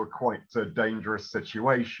us into a quite dangerous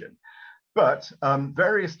situation. But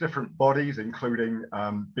various different bodies, including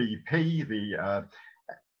BP, the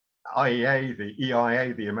IEA, the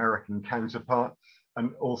EIA, the American counterpart,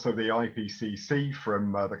 and also the IPCC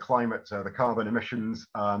from the climate, the carbon emissions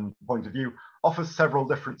point of view, offers several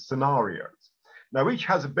different scenarios. Now, each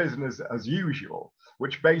has a business as usual,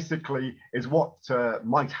 which basically is what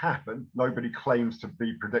might happen. Nobody claims to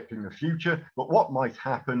be predicting the future, but what might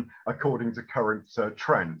happen according to current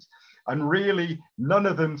trends. And really, none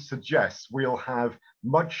of them suggests we'll have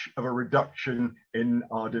much of a reduction in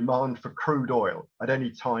our demand for crude oil at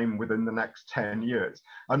any time within the next 10 years.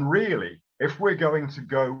 And really, if we're going to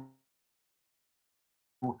go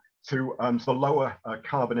to the lower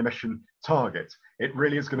carbon emission target, it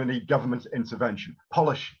really is going to need government intervention,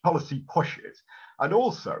 policy pushes. And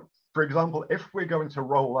also, for example, if we're going to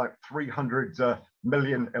roll out 300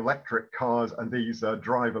 million electric cars and these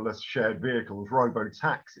driverless shared vehicles,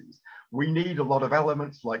 robo-taxis, we need a lot of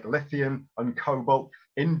elements like lithium and cobalt,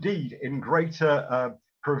 indeed in greater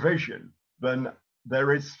provision than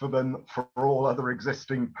there is for them for all other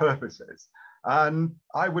existing purposes. And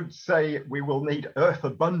I would say we will need earth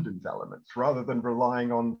abundant elements rather than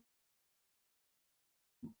relying on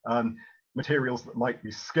materials that might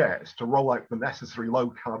be scarce to roll out the necessary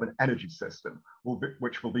low carbon energy system,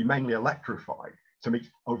 which will be mainly electrified to meet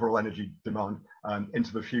overall energy demand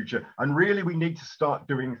into the future. And really, we need to start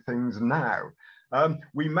doing things now.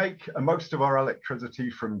 We make most of our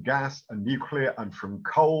electricity from gas and nuclear and from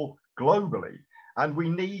coal globally. And we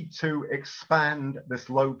need to expand this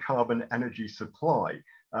low carbon energy supply.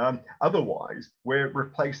 Otherwise, we're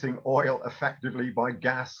replacing oil effectively by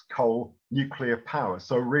gas, coal, nuclear power.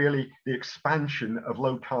 So really, the expansion of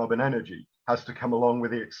low carbon energy has to come along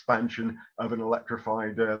with the expansion of an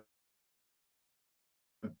electrified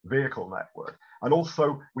vehicle network. And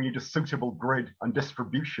also, we need a suitable grid and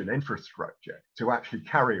distribution infrastructure to actually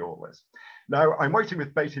carry all this. Now, I'm waiting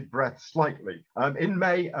with bated breath slightly. In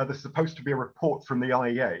May, there's supposed to be a report from the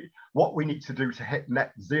IEA, what we need to do to hit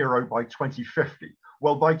net zero by 2050.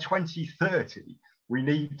 Well, by 2030, we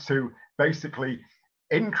need to basically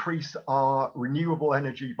increase our renewable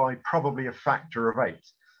energy by probably a factor of 8.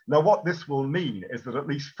 Now, what this will mean is that at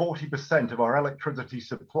least 40% of our electricity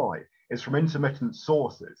supply is from intermittent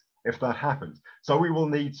sources, if that happens. So we will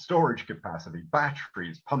need storage capacity,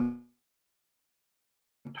 batteries, pumped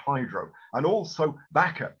hydro, and also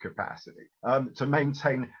backup capacity to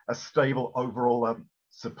maintain a stable overall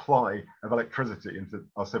supply of electricity into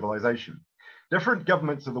our civilization. Different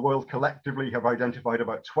governments of the world collectively have identified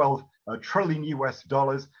about $12 trillion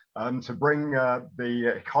to bring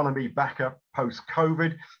the economy back up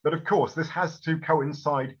post-COVID. But of course, this has to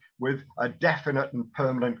coincide with a definite and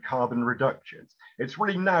permanent carbon reductions. It's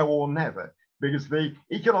really now or never, because the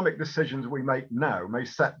economic decisions we make now may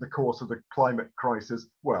set the course of the climate crisis,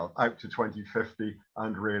 well, out to 2050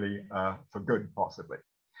 and really for good, possibly.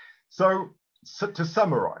 So to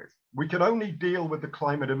summarize, we can only deal with the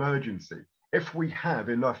climate emergency if we have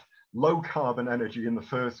enough low carbon energy in the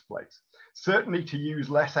first place. Certainly to use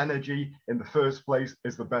less energy in the first place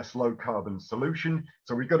is the best low carbon solution.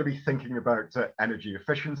 So we've got to be thinking about energy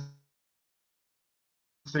efficiency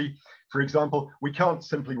For example, we can't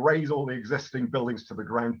simply raise all the existing buildings to the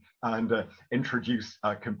ground and introduce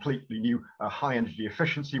completely new high energy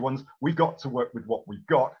efficiency ones. We've got to work with what we've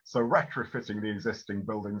got. So retrofitting the existing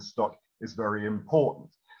building stock is very important.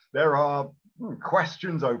 There are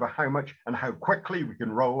questions over how much and how quickly we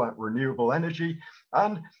can roll out renewable energy.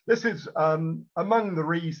 And this is among the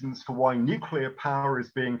reasons for why nuclear power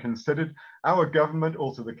is being considered. Our government,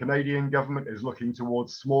 also the Canadian government, is looking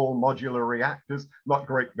towards small modular reactors, not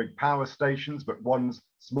great big power stations, but ones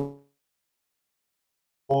smaller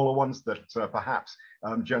ones that perhaps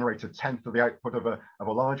generate a tenth of the output of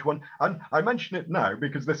a large one. And I mention it now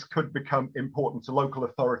because this could become important to local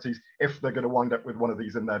authorities if they're going to wind up with one of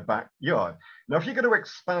these in their backyard. Now, if you're going to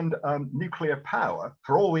expand nuclear power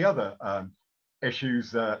for all the other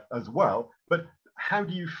issues as well, but how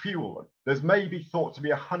do you fuel them? There's maybe thought to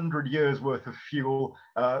be 100 years worth of fuel,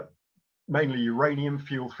 mainly uranium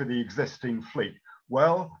fuel for the existing fleet.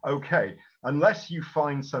 Well, okay, unless you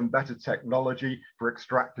find some better technology for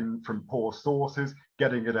extracting from poor sources,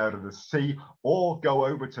 getting it out of the sea, or go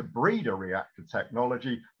over to breeder reactor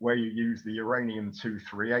technology where you use the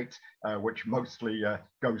uranium-238, which mostly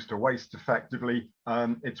goes to waste effectively,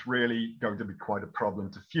 it's really going to be quite a problem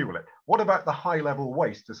to fuel it. What about the high-level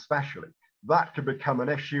waste especially? That could become an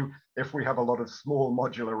issue if we have a lot of small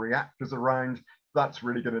modular reactors around. That's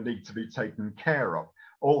really going to need to be taken care of.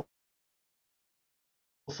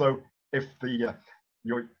 Also, if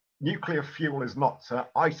your nuclear fuel is not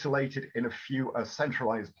isolated in a few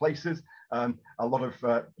centralized places, a lot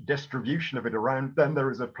of distribution of it around, then there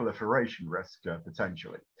is a proliferation risk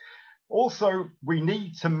potentially. Also, we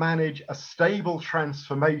need to manage a stable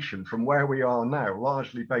transformation from where we are now,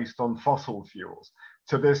 largely based on fossil fuels,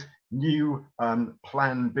 to this new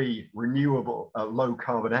Plan B, renewable low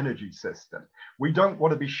carbon energy system. We don't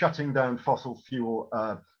want to be shutting down fossil fuel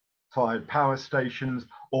fired power stations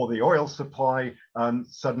or the oil supply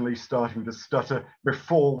suddenly starting to stutter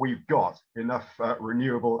before we've got enough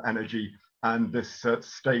renewable energy and this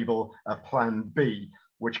stable Plan B,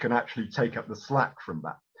 which can actually take up the slack from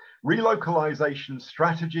that. Relocalization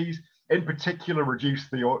strategies, in particular, reduce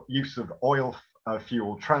the use of oil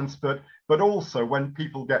fuel transport, but also when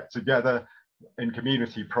people get together in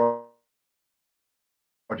community projects,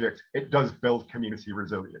 it does build community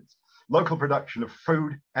resilience. Local production of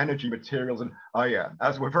food, energy, materials, and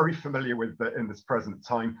as we're very familiar with in this present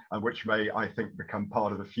time, and which may, I think, become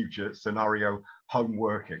part of the future scenario, home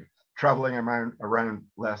working, traveling around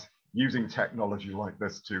less, using technology like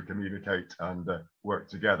this to communicate and work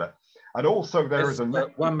together. And also there is a...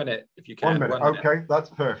 1 minute, if you can. 1 minute, okay, that's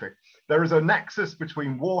perfect. There is a nexus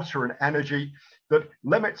between water and energy that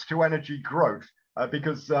limits to energy growth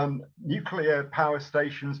because nuclear power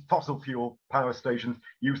stations, fossil fuel power stations,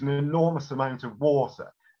 use an enormous amount of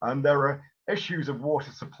water. And there are issues of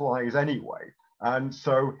water supplies anyway. And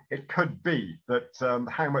so it could be that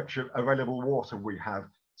how much available water we have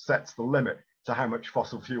sets the limit to how much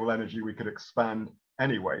fossil fuel energy we could expand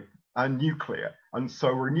anyway, and nuclear. And so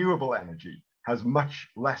renewable energy has much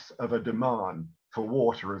less of a demand for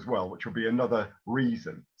water as well, which will be another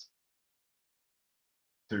reason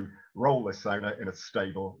to roll this out in a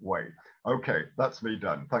stable way. Okay, that's me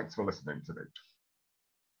done. Thanks for listening to me.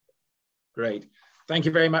 Great. Thank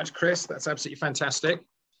you very much, Kris. That's absolutely fantastic.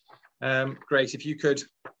 Great. If you could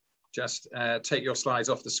just take your slides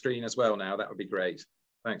off the screen as well now, that would be great.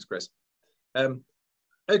 Thanks, Kris.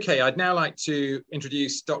 Okay, I'd now like to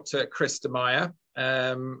introduce Dr. Kris DeMayer.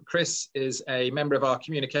 Kris is a member of our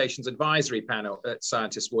Communications Advisory Panel at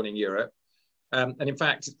Scientists Warning Europe. And in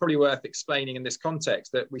fact, it's probably worth explaining in this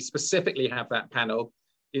context that we specifically have that panel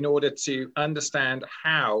in order to understand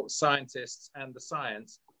how scientists and the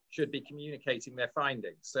science should be communicating their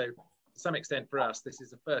findings. So to some extent for us, this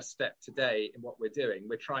is the first step today in what we're doing.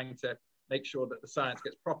 We're trying to make sure that the science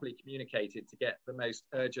gets properly communicated to get the most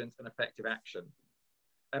urgent and effective action.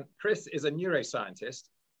 Kris is a neuroscientist,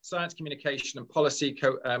 science communication and policy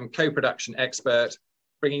co-production expert,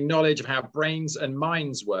 bringing knowledge of how brains and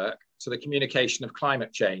minds work to the communication of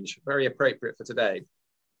climate change, very appropriate for today.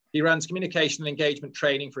 He runs communication and engagement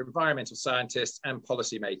training for environmental scientists and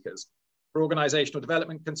policymakers. For organizational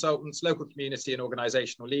development consultants, local community and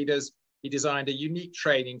organizational leaders, he designed a unique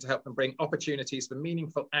training to help them bring opportunities for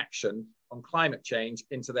meaningful action on climate change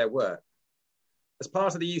into their work. As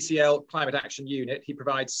part of the UCL Climate Action Unit, he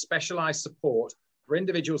provides specialized support for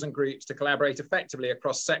individuals and groups to collaborate effectively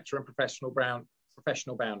across sector and professional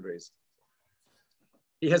boundaries.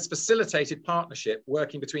 He has facilitated partnership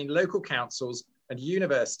working between local councils and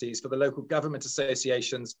universities for the Local Government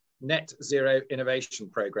Association's Net Zero Innovation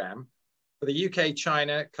Programme, for the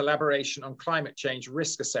UK-China Collaboration on Climate Change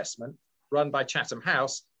Risk Assessment, run by Chatham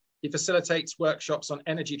House, he facilitates workshops on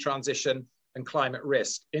energy transition and climate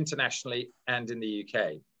risk internationally and in the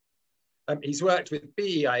UK. He's worked with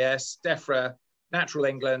BEIS, DEFRA, Natural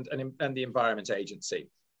England, and the Environment Agency.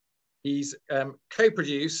 He's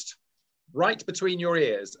co-produced Right Between Your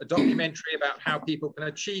Ears, a documentary about how people can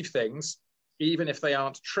achieve things even if they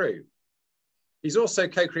aren't true. He's also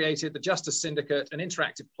co-created the Justice Syndicate, an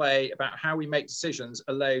interactive play about how we make decisions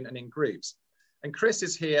alone and in groups. And Kris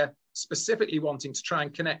is here specifically wanting to try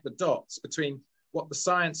and connect the dots between what the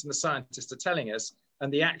science and the scientists are telling us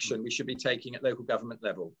and the action we should be taking at local government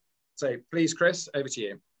level. So please, Kris, over to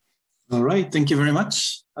you. All right, thank you very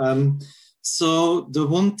much. So the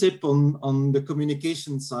one tip on the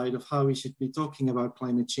communication side of how we should be talking about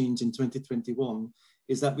climate change in 2021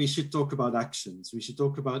 is that we should talk about actions. We should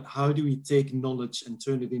talk about how do we take knowledge and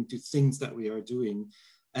turn it into things that we are doing,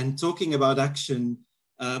 and talking about action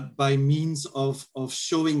by means of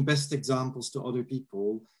showing best examples to other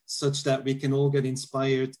people, such that we can all get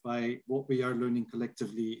inspired by what we are learning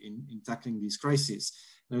collectively in tackling these crises.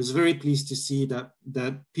 And I was very pleased to see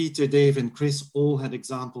that Peter, Dave, and Kris all had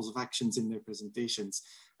examples of actions in their presentations.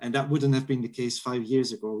 And that wouldn't have been the case 5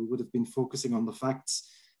 years ago. We would have been focusing on the facts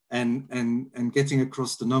and getting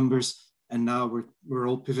across the numbers, and now we're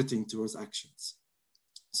all pivoting towards actions.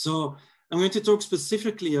 So I'm going to talk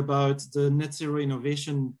specifically about the Net Zero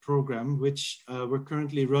Innovation Program, which we're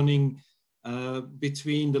currently running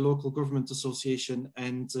between the Local Government Association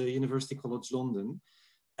and University College London.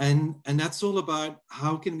 And that's all about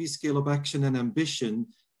how can we scale up action and ambition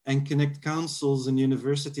and connect councils and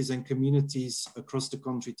universities and communities across the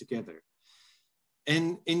country together.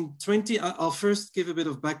 And I'll first give a bit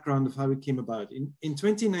of background of how it came about. In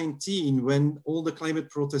 2019, when all the climate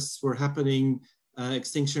protests were happening,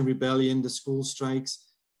 Extinction Rebellion, the school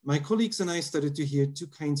strikes, my colleagues and I started to hear two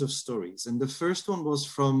kinds of stories. And the first one was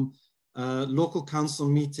from local council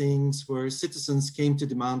meetings where citizens came to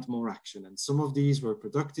demand more action. And some of these were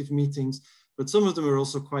productive meetings, but some of them were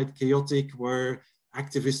also quite chaotic, where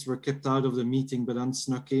activists were kept out of the meeting but then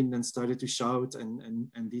snuck in and started to shout,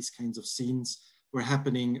 and these kinds of scenes were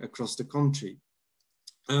happening across the country.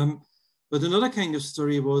 But another kind of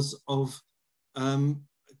story was of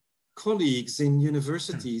colleagues in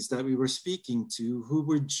universities that we were speaking to who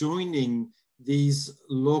were joining these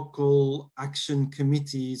local action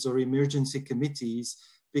committees or emergency committees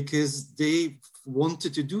because they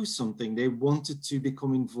wanted to do something. They wanted to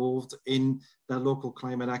become involved in that local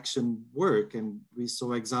climate action work. And we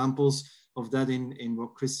saw examples of that in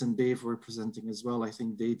what Kris and Dave were presenting as well. I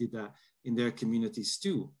think they did that in their communities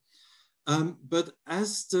too. But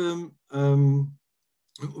as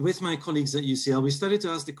with my colleagues at UCL, we started to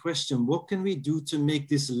ask the question, what can we do to make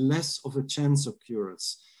this less of a chance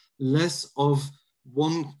occurrence, less of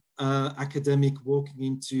one academic walking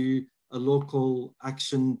into a local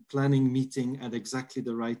action planning meeting at exactly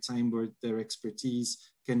the right time where their expertise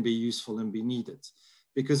can be useful and be needed.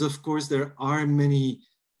 Because of course there are many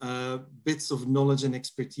bits of knowledge and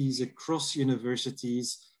expertise across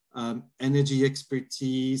universities, energy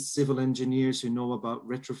expertise, civil engineers who know about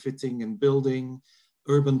retrofitting and building,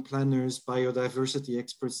 urban planners, biodiversity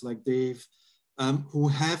experts like Dave, who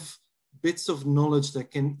have bits of knowledge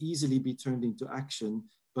that can easily be turned into action,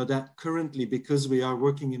 but that currently, because we are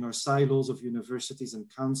working in our silos of universities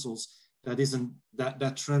and councils,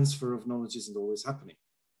 that transfer of knowledge isn't always happening.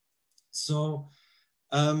 So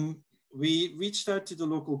we reached out to the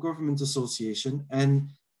Local Government Association and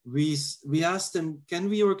we asked them, can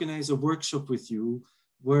we organize a workshop with you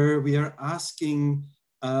where we are asking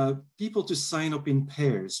people to sign up in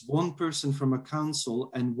pairs, one person from a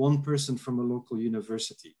council and one person from a local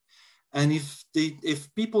university. And if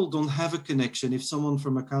people don't have a connection, if someone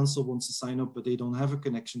from a council wants to sign up but they don't have a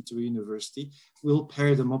connection to a university, we'll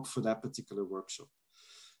pair them up for that particular workshop.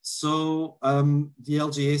 So the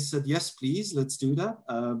LGA said, yes, please, let's do that,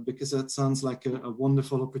 because that sounds like a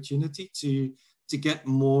wonderful opportunity to get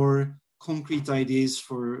more concrete ideas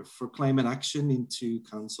for climate action into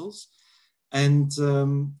councils. And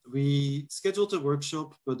we scheduled a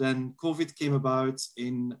workshop, but then COVID came about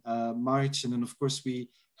in March. And then of course we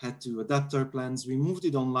had to adapt our plans. We moved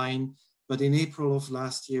it online, but in April of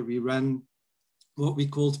last year, we ran what we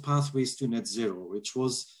called Pathways to Net Zero, which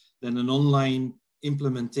was then an online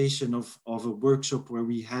implementation of a workshop where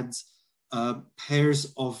we had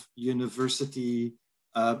pairs of university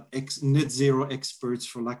net zero experts,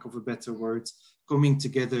 for lack of a better word, coming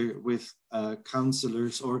together with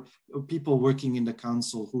councillors or people working in the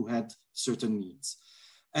council who had certain needs.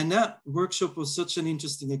 And that workshop was such an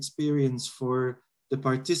interesting experience for the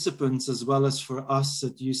participants as well as for us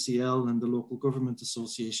at UCL and the Local Government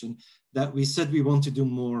Association, that we said we want to do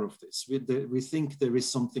more of this. We think there is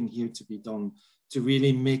something here to be done to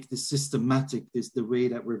really make this systematic, the way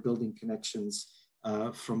that we're building connections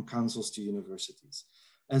from councils to universities.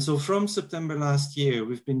 And so from September last year,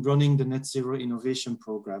 we've been running the Net Zero Innovation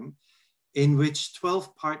Program, in which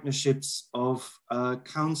 12 partnerships of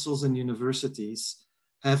councils and universities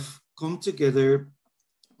have come together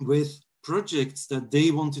with projects that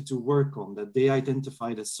they wanted to work on, that they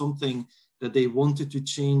identified as something that they wanted to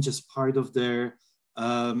change as part of their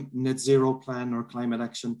net zero plan or climate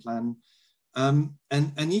action plan.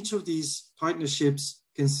 And each of these partnerships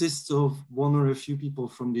consists of one or a few people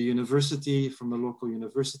from the university, from a local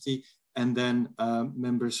university, and then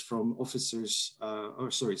members from officers,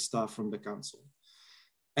 staff from the council.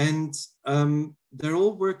 And they're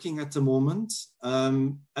all working at the moment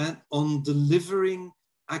on delivering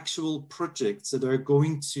actual projects that are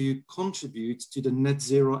going to contribute to the net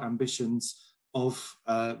zero ambitions of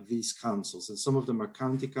these councils. And some of them are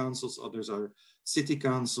county councils, others are city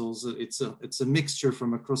councils. It's a mixture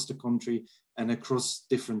from across the country and across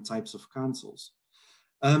different types of councils.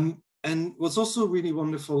 And what's also really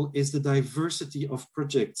wonderful is the diversity of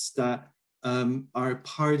projects that are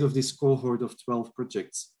part of this cohort of 12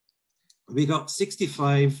 projects. We got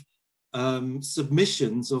 65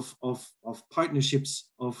 submissions of partnerships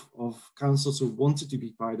of councils who wanted to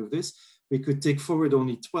be part of this. We could take forward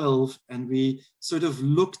only 12, and we sort of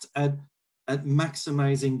looked at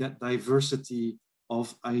maximizing that diversity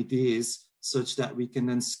of ideas such that we can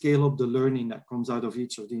then scale up the learning that comes out of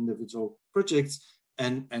each of the individual projects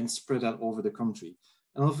and spread out over the country.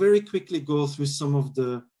 And I'll very quickly go through some of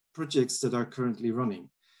the projects that are currently running.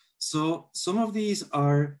 So some of these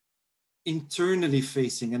are internally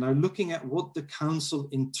facing and are looking at what the council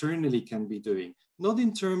internally can be doing, not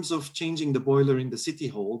in terms of changing the boiler in the city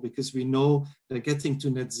hall, because we know that getting to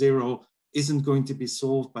net zero isn't going to be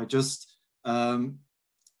solved by just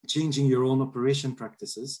changing your own operation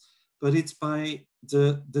practices, but it's by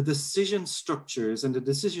the decision structures and the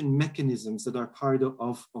decision mechanisms that are part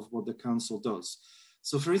of what the council does.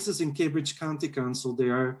 So for instance, in Cambridge County Council, they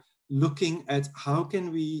are looking at how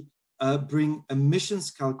can we bring emissions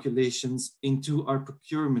calculations into our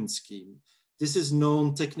procurement scheme. This is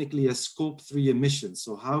known technically as Scope 3 emissions.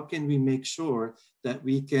 So how can we make sure that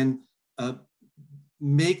we can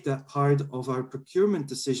make that part of our procurement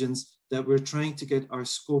decisions, that we're trying to get our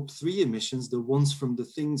Scope 3 emissions, the ones from the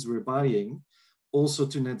things we're buying, also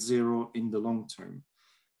to net zero in the long term.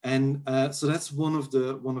 And so that's one of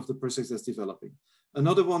the projects that's developing.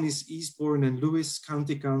 Another one is Eastbourne and Lewis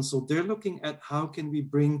County Council. They're looking at how can we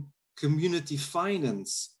bring community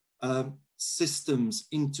finance systems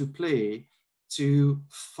into play to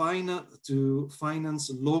finance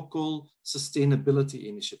local sustainability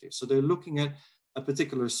initiatives. So they're looking at a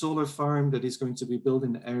particular solar farm that is going to be built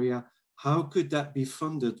in the area. How could that be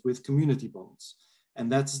funded with community bonds? And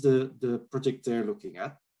that's the project they're looking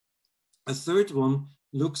at. A third one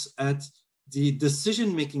looks at the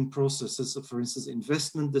decision-making processes of, for instance,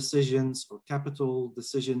 investment decisions or capital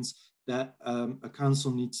decisions that a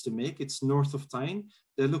council needs to make. It's north of Tyne.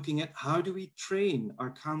 They're looking at how do we train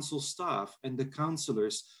our council staff and the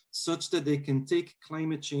councillors such that they can take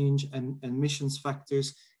climate change and emissions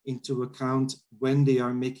factors into account when they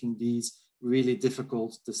are making these really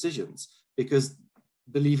difficult decisions. Because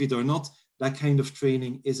believe it or not, that kind of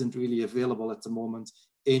training isn't really available at the moment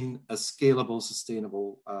in a scalable,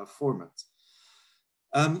 sustainable format.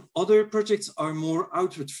 Other projects are more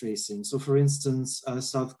outward facing. So for instance,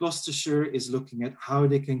 South Gloucestershire is looking at how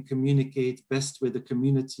they can communicate best with the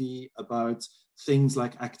community about things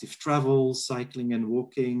like active travel, cycling and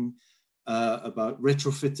walking, about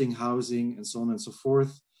retrofitting housing and so on and so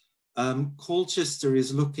forth. Colchester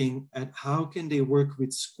is looking at how can they work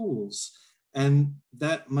with schools. And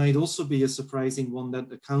that might also be a surprising one, that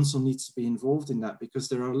the council needs to be involved in that, because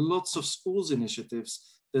there are lots of schools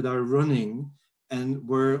initiatives that are running and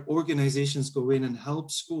where organizations go in and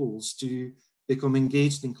help schools to become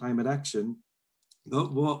engaged in climate action.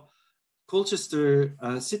 But what Colchester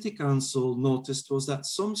City Council noticed was that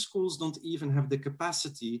some schools don't even have the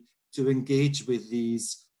capacity to engage with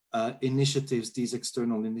these initiatives, these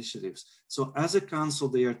external initiatives. So as a council,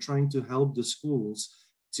 they are trying to help the schools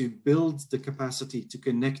to build the capacity to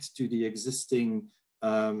connect to the existing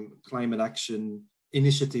climate action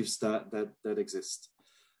initiatives that exist.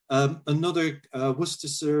 Another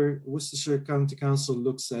Worcestershire County Council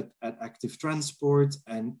looks at active transport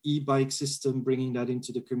and e-bike system, bringing that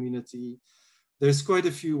into the community. There's quite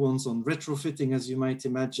a few ones on retrofitting, as you might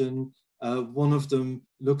imagine. One of them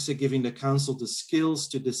looks at giving the council the skills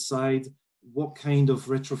to decide what kind of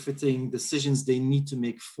retrofitting decisions they need to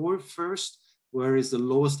make first where is the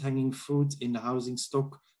lowest hanging fruit in the housing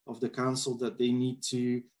stock of the council that they need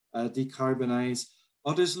to decarbonize.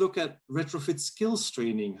 Others look at retrofit skills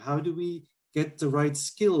training. How do we get the right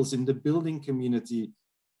skills in the building community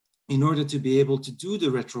in order to be able to do the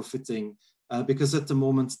retrofitting? Because at the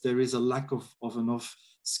moment there is a lack of enough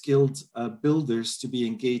skilled builders to be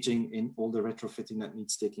engaging in all the retrofitting that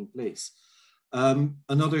needs taking place.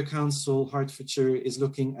 Another council, Hertfordshire, is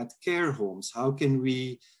looking at care homes. How can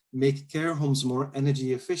we make care homes more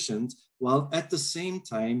energy efficient while at the same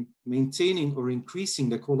time maintaining or increasing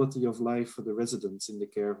the quality of life for the residents in the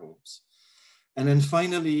care homes? And then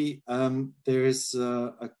finally, there's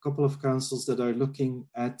a couple of councils that are looking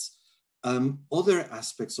at other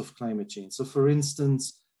aspects of climate change. So for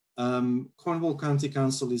instance, Cornwall County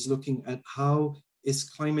Council is looking at how is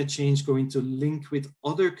climate change going to link with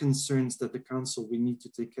other concerns that the council will need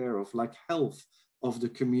to take care of, like health of the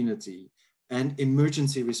community and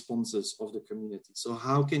emergency responses of the community. So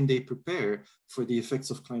how can they prepare for the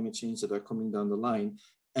effects of climate change that are coming down the line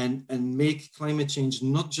and make climate change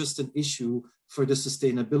not just an issue for the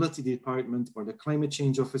sustainability department or the climate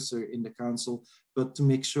change officer in the council, but to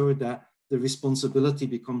make sure that the responsibility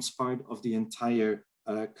becomes part of the entire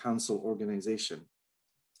council organization.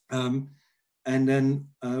 And then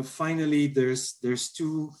finally, there's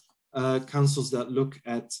two councils that look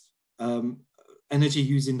at energy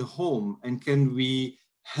use in the home, and can we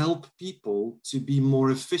help people to be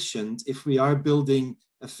more efficient? If we are building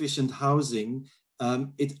efficient housing,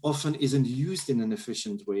 it often isn't used in an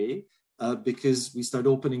efficient way because we start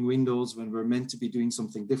opening windows when we're meant to be doing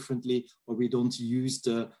something differently, or we don't use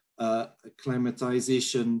the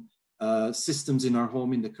climatization systems in our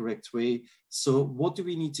home in the correct way. So what do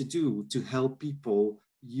we need to do to help people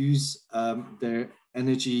use their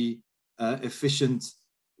energy efficient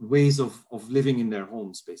ways of living in their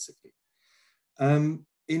homes, basically?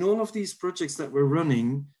 In all of these projects that we're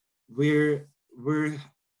running, we're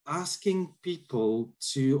asking people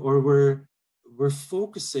to, or we're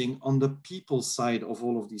focusing on the people side of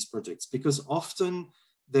all of these projects, because often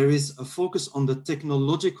there is a focus on the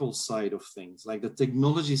technological side of things, like the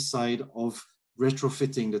technology side of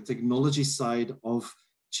retrofitting, the technology side of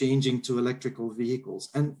changing to electrical vehicles.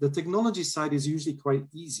 And the technology side is usually quite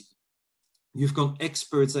easy. You've got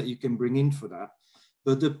experts that you can bring in for that.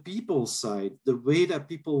 But the people side, the way that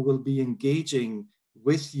people will be engaging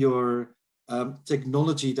with your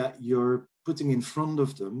technology that you're putting in front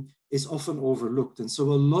of them is often overlooked. And so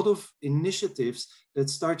a lot of initiatives that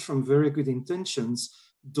start from very good intentions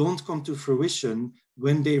don't come to fruition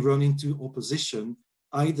when they run into opposition,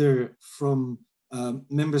 either from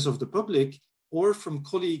members of the public or from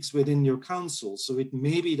colleagues within your council. So it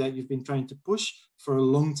may be that you've been trying to push for a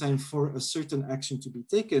long time for a certain action to be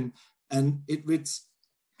taken, and it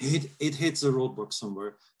hits a roadblock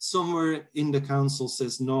somewhere. Somewhere in the council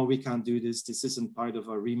says, no, we can't do this. This isn't part of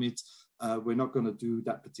our remit. We're not going to do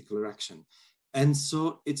that particular action. And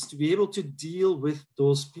so it's to be able to deal with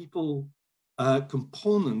those people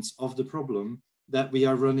components of the problem that we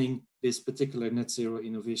are running this particular net zero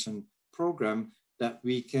innovation program, that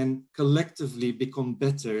we can collectively become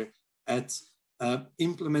better at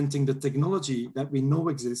implementing the technology that we know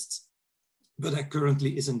exists, but that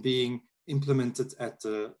currently isn't being implemented at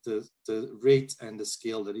the rate and the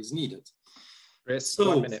scale that is needed. Kris, so,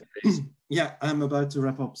 1 minute, please. Yeah, I'm about to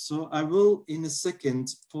wrap up. So I will, in a second,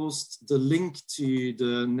 post the link to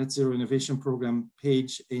the Net Zero Innovation Program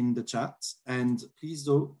page in the chat, and please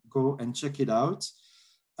do go and check it out.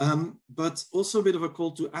 But also a bit of a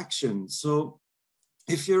call to action. So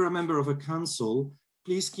if you're a member of a council,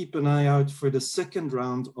 please keep an eye out for the second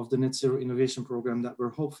round of the Net Zero Innovation Program that we're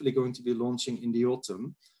hopefully going to be launching in the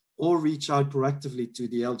autumn, or reach out proactively to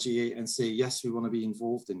the LGA and say, yes, we want to be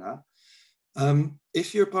involved in that.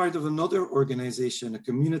 If you're part of another organization, a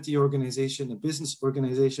community organization, a business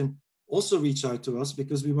organization, also reach out to us,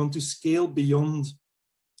 because we want to scale beyond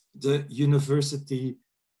the university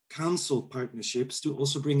council partnerships to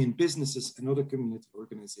also bring in businesses and other community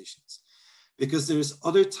organizations. Because there's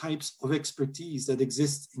other types of expertise that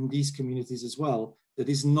exist in these communities as well, that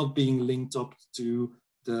is not being linked up to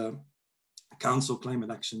the council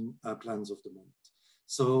climate action plans of the moment.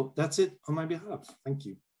 So that's it on my behalf. Thank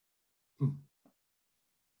you.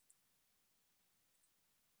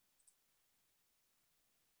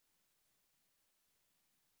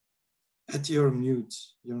 Ed, you're mute.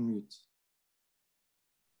 You're mute.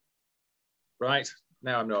 Right,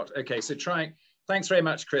 now I'm not. Okay, so thanks very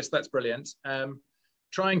much, Kris. That's brilliant.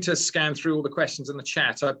 Trying to scan through all the questions in the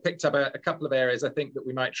chat, I picked up a couple of areas I think that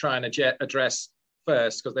we might try and address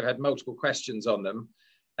first, because they've had multiple questions on them.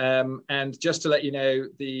 And just to let you know,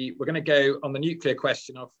 we're going to go on the nuclear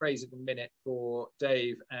question. I'll phrase it in a minute for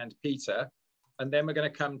Dave and Peter. And then we're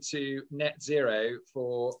going to come to net zero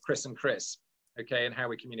for Kris and Kris, okay, and how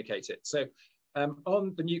we communicate it. So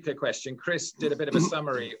on the nuclear question, Kris did a bit of a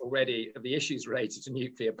summary already of the issues related to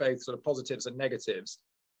nuclear, both sort of positives and negatives.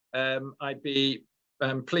 I'd be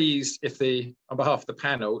pleased if on behalf of the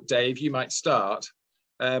panel, Dave, you might start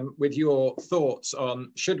with your thoughts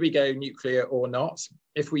on should we go nuclear or not?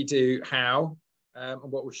 If we do, how? And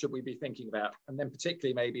what should we be thinking about? And then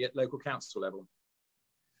particularly maybe at local council level.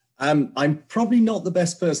 I'm probably not the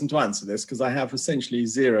best person to answer this because I have essentially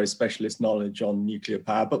zero specialist knowledge on nuclear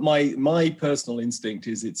power, but my personal instinct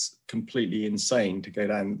is it's completely insane to go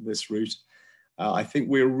down this route. I think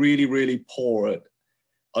we're really, really poor at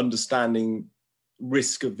understanding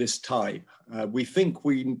risk of this type. We think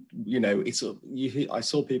I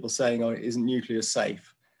saw people saying, oh, isn't nuclear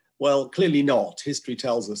safe? Well, clearly not. History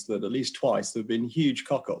tells us that at least twice there have been huge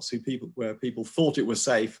cock-ups where people thought it was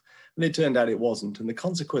safe and it turned out it wasn't. And the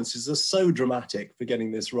consequences are so dramatic for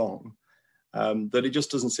getting this wrong that it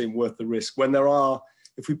just doesn't seem worth the risk. When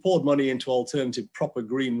if we poured money into alternative, proper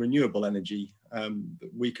green renewable energy,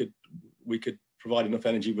 we could provide enough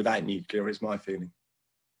energy without nuclear, is my feeling.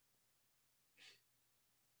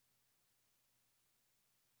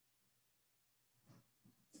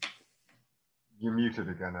 You're muted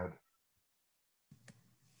again, Ed.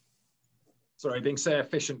 Sorry, being so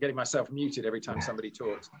efficient, getting myself muted every time somebody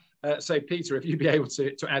talks. So Peter, if you'd be able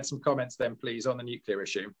to add some comments then, please, on the nuclear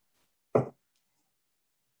issue. Well,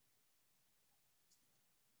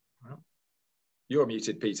 you're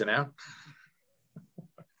muted, Peter, now.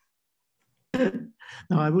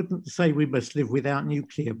 No, I wouldn't say we must live without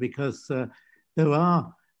nuclear because there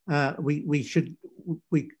are, we should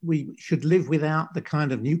live without the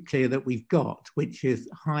kind of nuclear that we've got, which is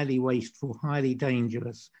highly wasteful, highly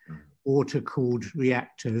dangerous, water-cooled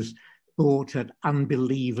reactors bought at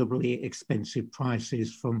unbelievably expensive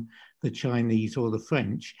prices from the Chinese or the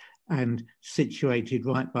French and situated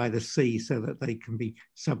right by the sea so that they can be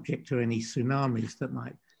subject to any tsunamis that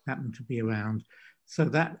might happen to be around. So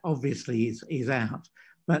that obviously is out.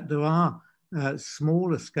 But there are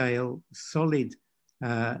smaller scale, solid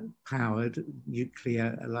powered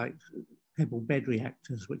nuclear, like pebble bed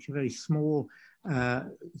reactors, which are very small,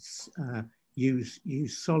 use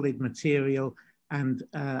solid material and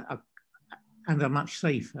are much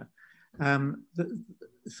safer.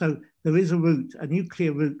 So there is a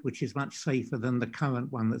nuclear route, which is much safer than the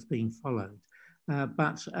current one that's being followed.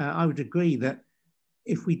 But I would agree that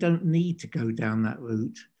if we don't need to go down that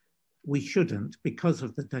route, we shouldn't because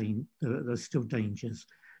of there's still dangers.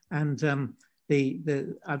 And and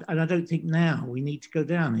I don't think now we need to go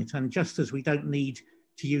down it. And just as we don't need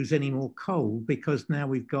to use any more coal because now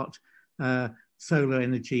we've got solar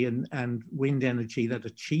energy and wind energy that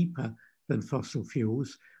are cheaper than fossil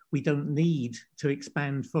fuels, we don't need to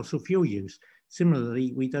expand fossil fuel use.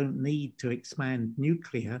 Similarly, we don't need to expand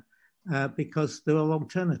nuclear because there are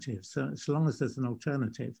alternatives. So as long as there's an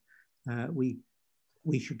alternative, we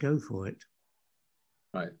should go for it.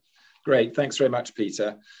 Right, great. Thanks very much,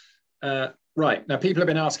 Peter. Right, now people have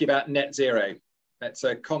been asking about net zero. That's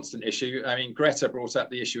a constant issue. I mean, Greta brought up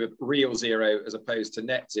the issue of real zero as opposed to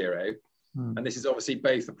net zero. And this is obviously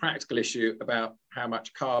both a practical issue about how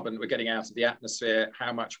much carbon we're getting out of the atmosphere,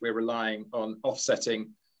 how much we're relying on offsetting,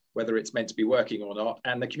 whether it's meant to be working or not,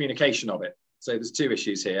 and the communication of it. So there's two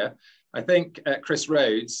issues here. I think, Chris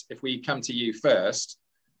Rhodes, if we come to you first,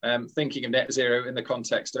 thinking of net zero in the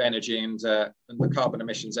context of energy and the carbon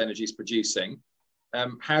emissions energy is producing,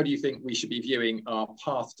 how do you think we should be viewing our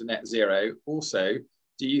path to net zero? Also,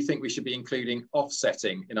 do you think we should be including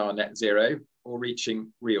offsetting in our net zero or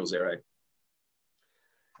reaching real zero?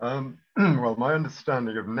 Well, my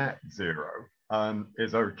understanding of net zero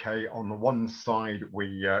is okay. On the one side,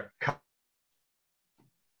 we cut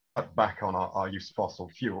back on our use of fossil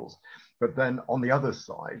fuels. But then on the other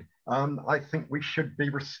side, I think we should be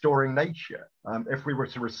restoring nature. If we were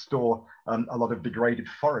to restore a lot of degraded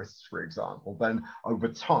forests, for example, then over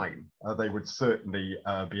time, they would certainly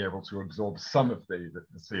be able to absorb some of the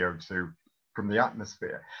CO2 from the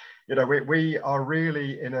atmosphere. You know, we are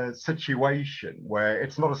really in a situation where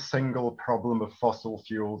it's not a single problem of fossil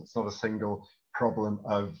fuels, it's not a single problem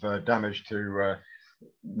of damage to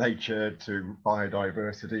nature, to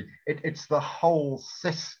biodiversity. It's the whole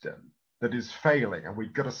system that is failing, and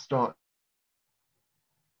we've got to start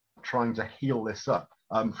trying to heal this up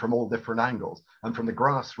from all different angles, and from the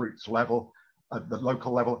grassroots level, at the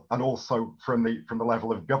local level, and also from the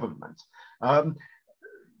level of government.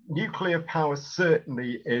 Nuclear power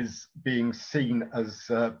certainly is being seen as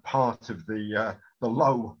part of the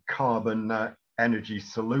low carbon energy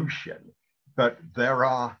solution, but there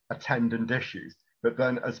are attendant issues. But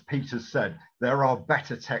then, as Peter said, there are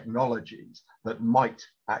better technologies that might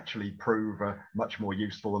actually prove much more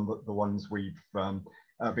useful than the ones we've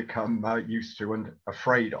become used to and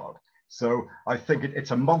afraid of. So I think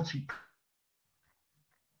it's a multi-pronged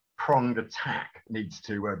attack needs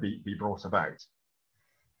to be brought about.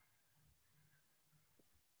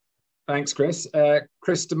 Thanks, Kris.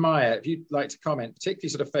 Kris DeMayer, if you'd like to comment, particularly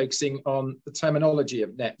sort of focusing on the terminology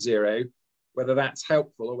of net zero, whether that's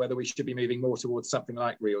helpful or whether we should be moving more towards something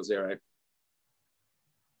like real zero.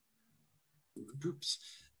 Oops.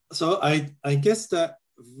 So I guess that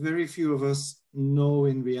very few of us know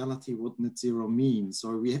in reality what net zero means,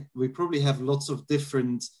 or we probably have lots of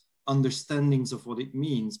different understandings of what it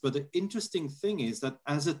means. But the interesting thing is that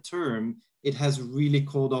as a term, it has really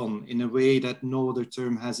caught on in a way that no other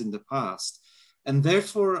term has in the past. And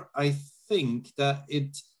therefore, I think that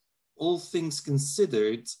all things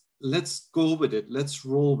considered, let's go with it, let's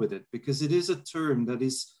roll with it, because it is a term that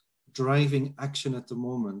is driving action at the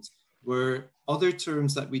moment, where other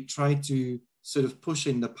terms that we tried to sort of push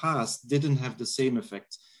in the past didn't have the same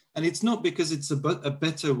effect. And it's not because it's a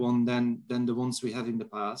better one than the ones we had in the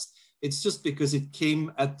past. It's just because it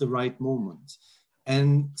came at the right moment.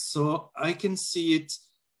 And so I can see it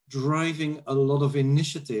driving a lot of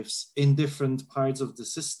initiatives in different parts of the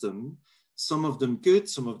system, some of them good,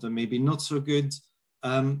 some of them maybe not so good.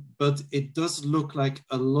 But it does look like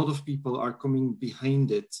a lot of people are coming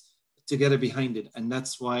behind it, together behind it. And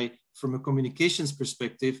that's why, from a communications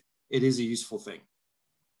perspective, it is a useful thing.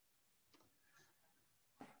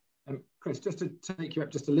 Kris, just to take you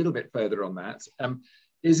up just a little bit further on that,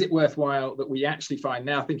 is it worthwhile that we actually find,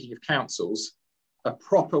 now thinking of councils, a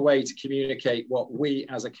proper way to communicate what we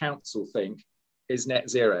as a council think is net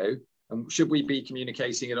zero? And should we be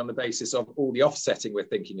communicating it on the basis of all the offsetting we're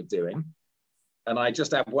thinking of doing? And I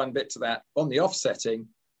just add one bit to that. On the offsetting,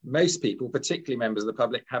 most people, particularly members of the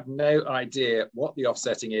public, have no idea what the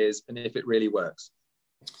offsetting is and if it really works.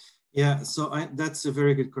 Yeah, so that's a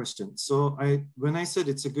very good question. So when I said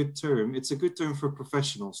it's a good term for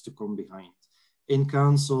professionals to come behind, in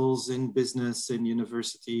councils, in business, in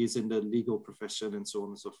universities, in the legal profession, and so on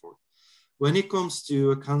and so forth. When it comes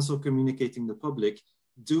to a council communicating the public,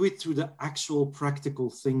 do it through the actual practical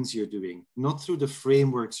things you're doing, not through the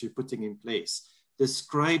frameworks you're putting in place.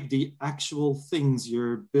 Describe the actual things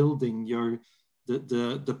you're building,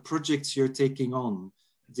 the projects you're taking on,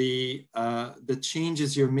 the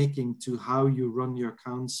changes you're making to how you run your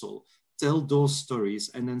council. Tell those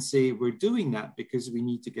stories and then say, we're doing that because we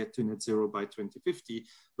need to get to net zero by 2050,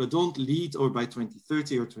 but don't lead, or by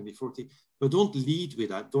 2030 or 2040, but don't lead with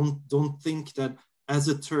that. Don't think that as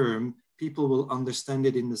a term, people will understand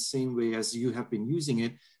it in the same way as you have been using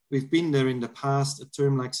it. We've been there in the past. A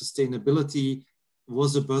term like sustainability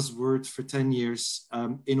was a buzzword for 10 years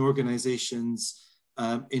in organizations,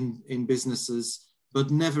 in businesses,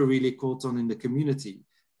 but never really caught on in the community,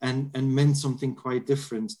 and meant something quite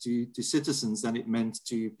different to citizens than it meant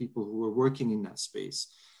to people who were working in that space.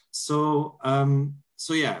 So,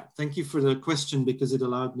 so yeah, thank you for the question, because it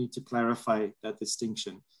allowed me to clarify that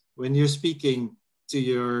distinction. When you're speaking to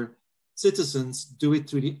your citizens, do it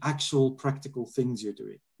through the actual practical things you're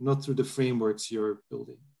doing, not through the frameworks you're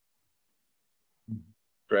building.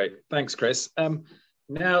 Great, thanks, Kris.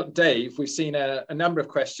 Now, Dave, we've seen a number of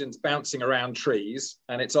questions bouncing around trees,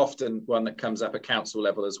 and it's often one that comes up at council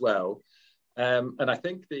level as well. And I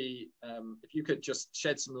think if you could just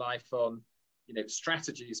shed some light on,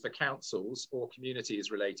 strategies for councils or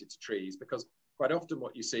communities related to trees, because quite often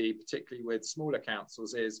what you see, particularly with smaller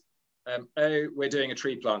councils, is, oh, we're doing a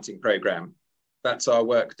tree planting programme. That's our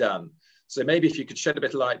work done. So maybe if you could shed a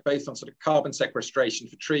bit of light both on sort of carbon sequestration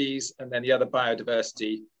for trees and then the other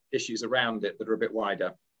biodiversity issues around it that are a bit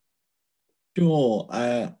wider. Sure.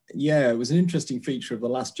 Yeah, it was an interesting feature of the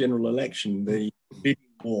last general election, the bidding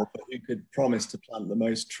war for who could promise to plant the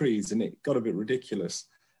most trees, and it got a bit ridiculous.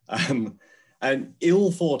 And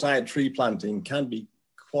ill thought out tree planting can be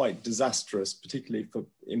quite disastrous, particularly for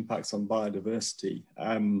impacts on biodiversity.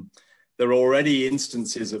 There are already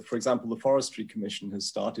instances of, for example, the Forestry Commission has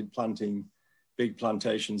started planting big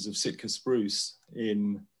plantations of Sitka spruce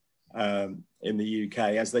in the UK,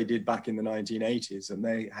 as they did back in the 1980s, and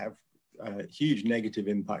they have huge negative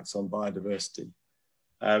impacts on biodiversity.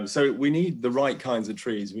 So we need the right kinds of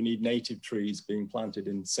trees. We need native trees being planted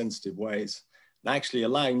in sensitive ways. And actually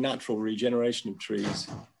allowing natural regeneration of trees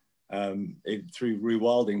through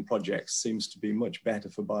rewilding projects seems to be much better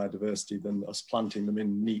for biodiversity than us planting them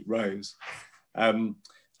in neat rows.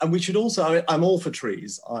 And we should also, I'm all for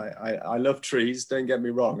trees. I love trees, don't get me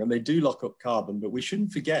wrong, and they do lock up carbon, but we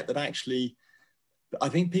shouldn't forget that actually, I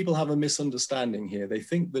think people have a misunderstanding here. They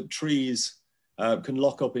think that trees can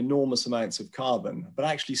lock up enormous amounts of carbon, but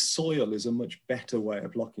actually soil is a much better way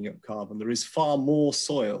of locking up carbon. There is far more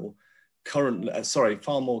soil currently,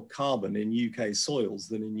 far more carbon in UK soils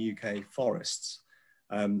than in UK forests.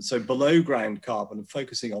 So below ground carbon,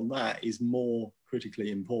 focusing on that is more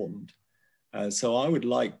critically important. So I would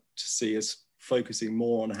like to see us focusing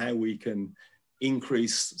more on how we can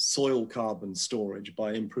increase soil carbon storage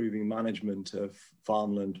by improving management of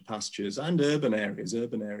farmland, pastures, and urban areas.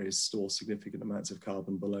 Urban areas store significant amounts of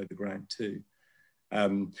carbon below the ground too.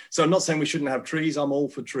 So I'm not saying we shouldn't have trees, I'm all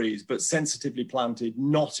for trees, but sensitively planted,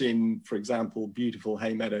 not in, for example, beautiful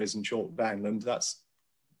hay meadows and chalk downland. That's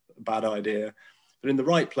a bad idea. But in the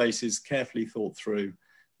right places, carefully thought through,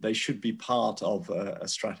 they should be part of a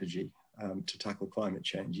strategy to tackle climate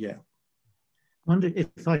change, yeah. I wonder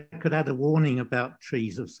if I could add a warning about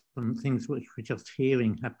trees of some things which we're just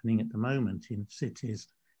hearing happening at the moment in cities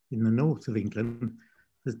in the north of England.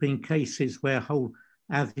 There's been cases where whole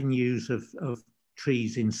avenues of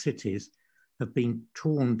trees in cities have been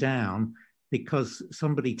torn down because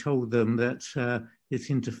somebody told them that it's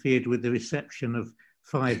interfered with the reception of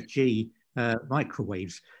 5G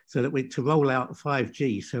microwaves, so that to roll out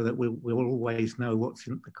 5G so that we'll always know what's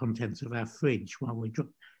in the contents of our fridge while we're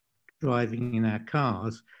driving in our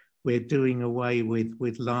cars, we're doing away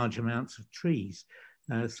with large amounts of trees.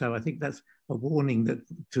 So I think that's a warning that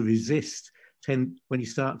to resist, when you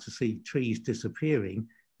start to see trees disappearing,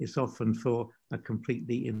 it's often for a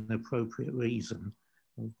completely inappropriate reason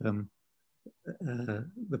of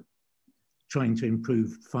trying to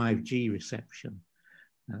improve 5G reception.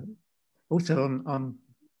 Also on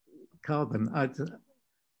carbon,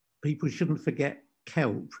 people shouldn't forget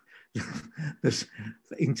kelp.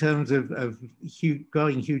 In terms of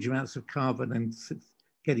growing huge amounts of carbon and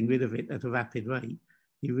getting rid of it at a rapid rate,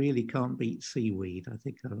 you really can't beat seaweed. I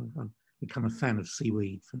think I've become a fan of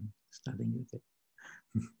seaweed from studying it.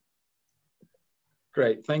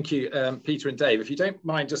 Great, thank you, Peter and Dave. If you don't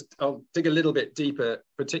mind, I'll dig a little bit deeper,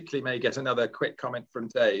 particularly may get another quick comment from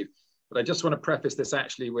Dave. But I just want to preface this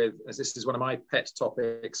actually with, as this is one of my pet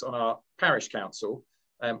topics on our parish council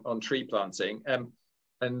on tree planting.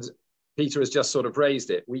 And Peter has just sort of raised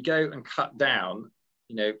it. We go and cut down,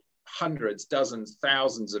 hundreds, dozens,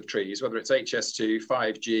 thousands of trees, whether it's HS2,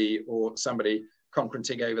 5G, or somebody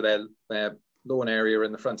concreting over their lawn area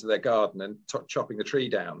in the front of their garden and chopping the tree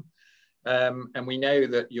down. And we know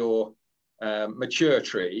that your mature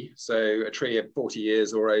tree, so a tree of 40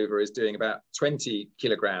 years or over, is doing about 20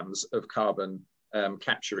 kilograms of carbon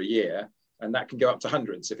capture a year, and that can go up to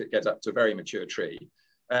hundreds if it gets up to a very mature tree.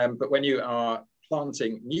 But when you are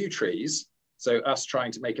planting new trees, so us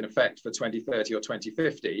trying to make an effect for 2030 or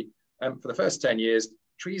 2050, for the first 10 years,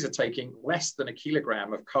 trees are taking less than a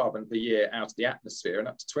kilogram of carbon per year out of the atmosphere, and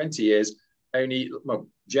up to 20 years,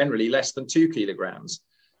 generally less than 2 kilograms.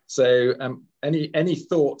 So any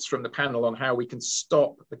thoughts from the panel on how we can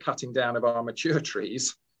stop the cutting down of our mature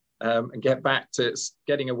trees and get back to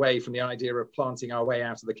getting away from the idea of planting our way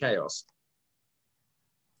out of the chaos?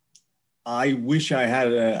 I wish I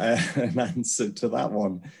had an answer to that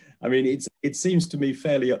one. I mean, it seems to me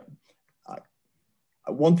fairly...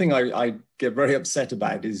 one thing I get very upset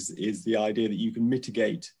about is the idea that you can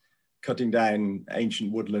mitigate cutting down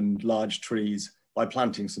ancient woodland, large trees, by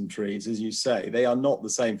planting some trees. As you say, they are not the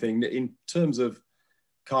same thing in terms of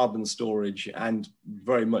carbon storage and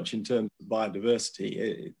very much in terms of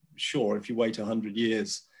biodiversity. Sure, if you wait 100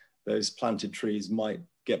 years, those planted trees might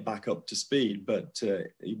get back up to speed, but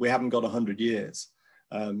we haven't got 100 years.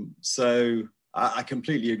 So I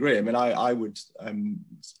completely agree. I mean, I would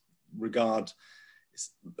regard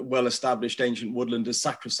well-established ancient woodland as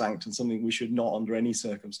sacrosanct and something we should not under any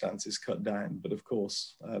circumstances cut down. But of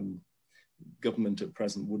course, government at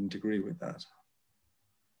present wouldn't agree with that.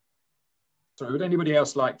 So would anybody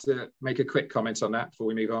else like to make a quick comment on that before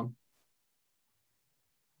we move on?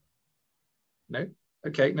 No?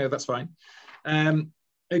 Okay, no, that's fine.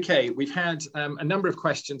 Okay, we've had a number of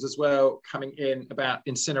questions as well coming in about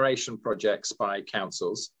incineration projects by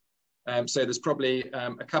councils. So there's probably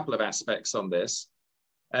a couple of aspects on this.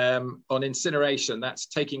 On incineration, that's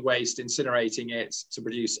taking waste, incinerating it to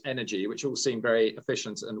produce energy, which all seem very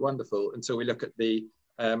efficient and wonderful until we look at the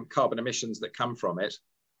carbon emissions that come from it.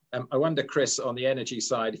 I wonder, Kris, on the energy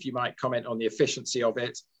side, if you might comment on the efficiency of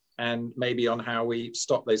it and maybe on how we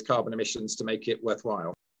stop those carbon emissions to make it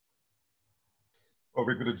worthwhile. Well,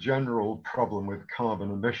 we've got a general problem with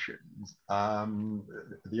carbon emissions.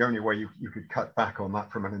 The only way you could cut back on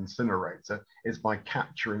that from an incinerator is by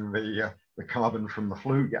capturing the carbon from the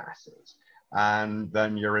flue gases. And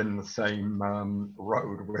then you're in the same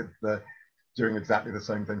road with doing exactly the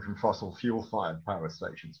same thing from fossil fuel-fired power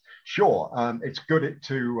stations. Sure, it's good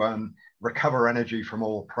to recover energy from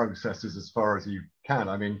all processes as far as you can.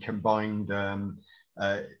 I mean, combined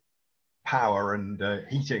power and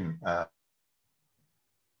heating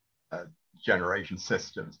generation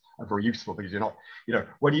systems are very useful, because you're not,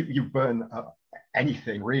 when you burn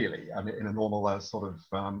anything really, I mean, in a normal sort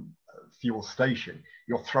of fuel station,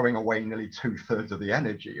 you're throwing away nearly 2/3 of the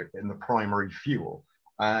energy in the primary fuel,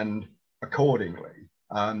 and accordingly,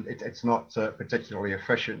 it's not particularly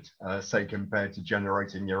efficient, say, compared to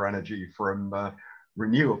generating your energy from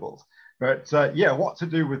renewables. But yeah, what to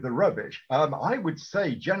do with the rubbish? I would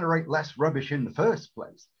say generate less rubbish in the first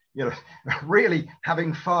place. Really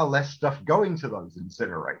having far less stuff going to those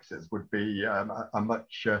incinerators would be a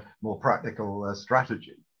much more practical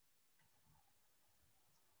strategy.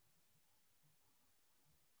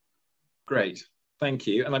 Great, thank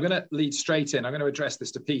you. And I'm going to lead straight in. I'm going to address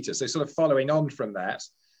this to Peter. So sort of following on from that,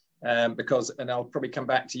 and I'll probably come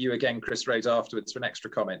back to you again, Kris Rhodes, afterwards for an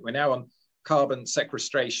extra comment. We're now on carbon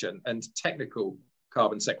sequestration and technical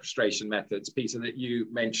carbon sequestration methods, Peter, that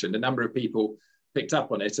you mentioned. A number of people picked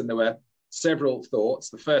up on it, and there were several thoughts.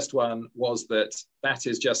 The first one was that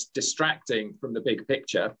is just distracting from the big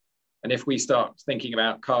picture. And if we start thinking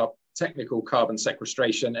about technical carbon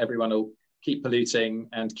sequestration, everyone will keep polluting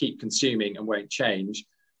and keep consuming and won't change.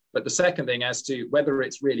 But the second thing, as to whether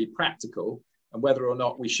it's really practical and whether or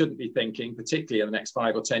not we shouldn't be thinking, particularly in the next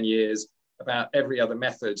 5 or 10 years, about every other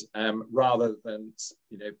method rather than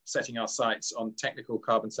setting our sights on technical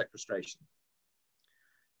carbon sequestration.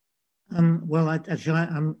 Well,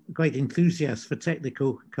 I'm a great enthusiast for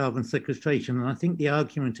technical carbon sequestration, and I think the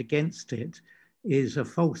argument against it is a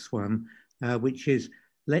false one, which is,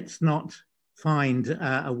 let's not find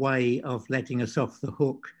a way of letting us off the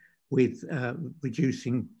hook with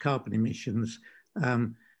reducing carbon emissions,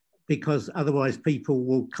 because otherwise people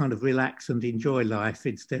will kind of relax and enjoy life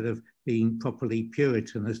instead of being properly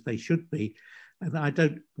Puritan as they should be. And I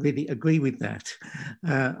don't really agree with that.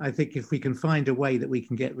 I think if we can find a way that we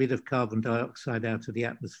can get rid of carbon dioxide out of the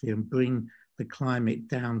atmosphere and bring the climate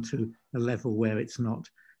down to a level where it's not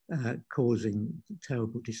causing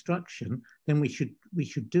terrible destruction, then we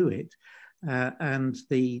should do it. And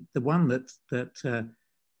the one that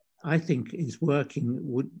I think is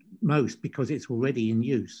working most, because it's already in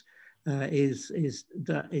use, is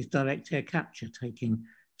direct air capture, taking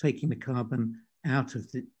the carbon out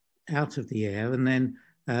of the air and then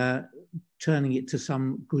turning it to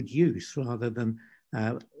some good use rather than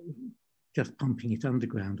just pumping it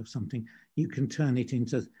underground or something. You can turn it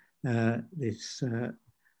into this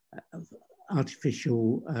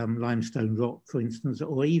artificial limestone rock, for instance,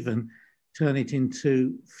 or even turn it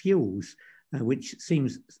into fuels, which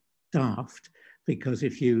seems daft, because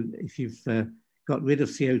if you've got rid of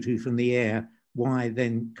CO2 from the air, why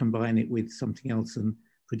then combine it with something else and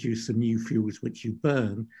produce some new fuels which you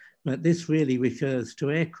burn? But this really refers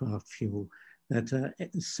to aircraft fuel, that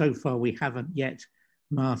so far we haven't yet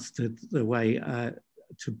mastered the way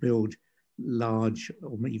to build large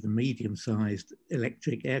or even medium-sized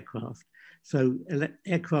electric aircraft. So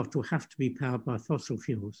aircraft will have to be powered by fossil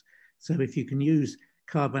fuels. So if you can use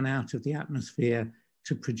carbon out of the atmosphere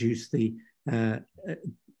to produce the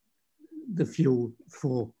fuel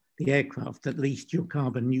for the aircraft, at least you're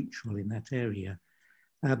carbon neutral in that area.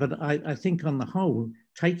 But I think on the whole,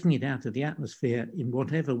 taking it out of the atmosphere in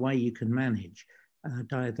whatever way you can manage,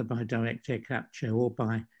 either by direct air capture or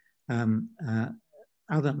by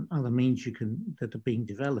other means that are being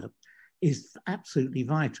developed, is absolutely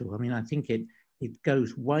vital. I mean, I think it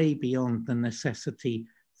goes way beyond the necessity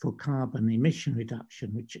for carbon emission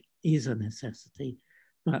reduction, which is a necessity,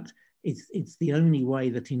 but it's the only way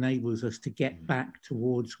that enables us to get back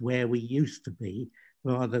towards where we used to be,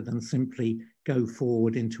 rather than simply go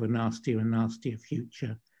forward into a nastier and nastier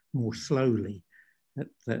future more slowly.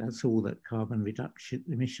 That's all that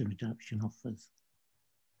emission reduction offers.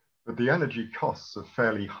 But the energy costs are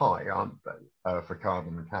fairly high, aren't they, for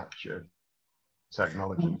carbon capture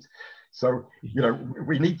technologies? So,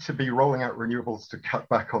 we need to be rolling out renewables to cut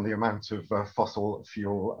back on the amount of fossil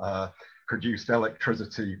fuel produced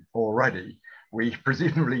electricity already. We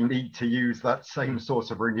presumably need to use that same sort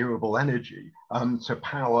of renewable energy to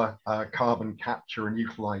power carbon capture and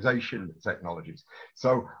utilization technologies.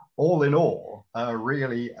 So all in all,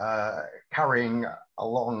 really carrying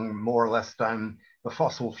along more or less down the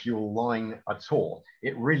fossil fuel line at all.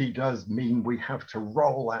 It really does mean we have to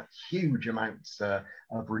roll out huge amounts of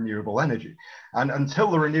renewable energy. And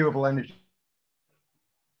until the renewable energy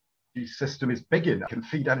system is big enough, can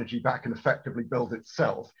feed energy back and effectively build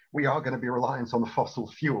itself, we are going to be reliant on the fossil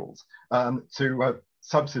fuels to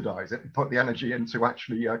subsidize it and put the energy in to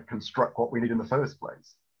actually construct what we need in the first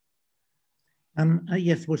place.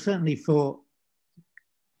 Yes, well, certainly for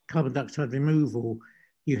carbon dioxide removal,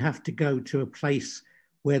 you have to go to a place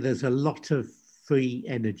where there's a lot of free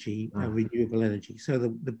energy, renewable energy. So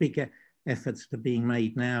the bigger efforts that are being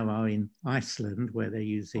made now are in Iceland, where they're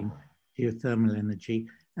using geothermal energy,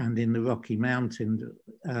 and in the Rocky Mountains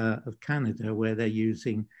of Canada, where they're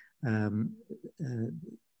using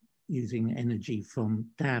energy from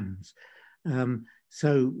dams.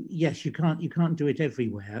 So yes, you can't do it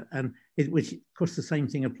everywhere, and which of course the same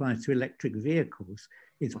thing applies to electric vehicles.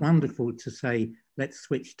 It's wonderful to say let's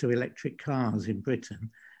switch to electric cars in Britain,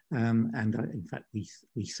 and in fact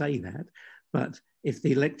we say that. But if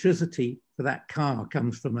the electricity for that car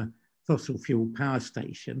comes from a fossil fuel power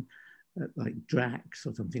station, like Drax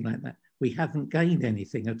or something like that, we haven't gained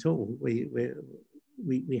anything at all. We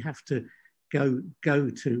have to go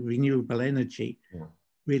to renewable energy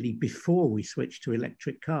really before we switch to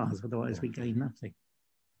electric cars, otherwise we gain nothing.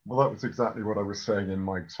 Well, that was exactly what I was saying in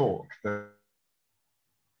my talk.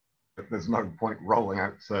 There's no point rolling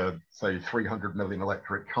out, say, 300 million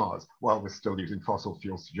electric cars while we're still using fossil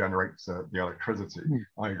fuels to generate the electricity.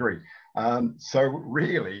 I agree. So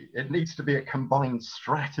really, it needs to be a combined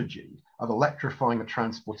strategy of electrifying the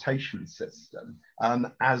transportation system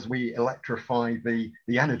as we electrify the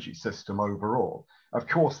energy system overall. Of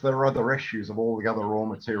course, there are other issues of all the other raw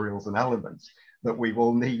materials and elements that we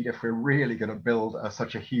will need if we're really going to build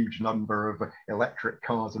such a huge number of electric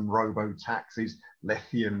cars and robo-taxis,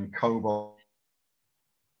 lithium, cobalt.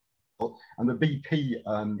 And the BP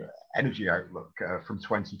energy outlook from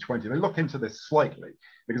 2020, they look into this slightly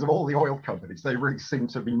because of all the oil companies. They really seem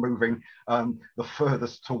to be moving the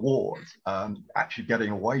furthest towards actually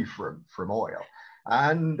getting away from oil.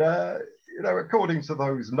 And, you know, according to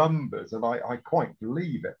those numbers, and I quite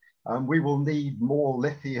believe it, we will need more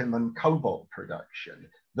lithium and cobalt production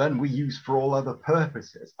than we use for all other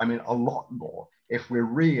purposes. I mean, a lot more if we're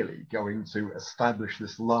really going to establish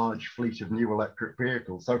this large fleet of new electric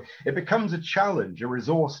vehicles. So it becomes a challenge, a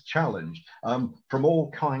resource challenge from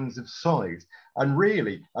all kinds of sides. And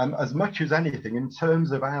really, as much as anything, in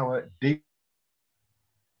terms of our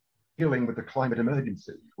dealing with the climate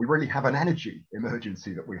emergency, we really have an energy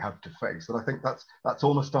emergency that we have to face. And I think that's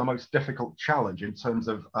almost our most difficult challenge in terms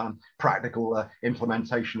of practical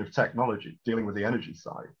implementation of technology, dealing with the energy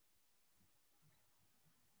side.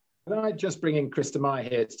 Can I just bring in Kris DeMayer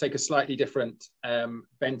here to take a slightly different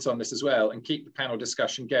bent on this as well and keep the panel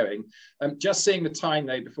discussion going? Just seeing the time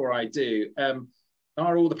though before I do,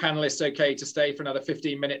 are all the panelists okay to stay for another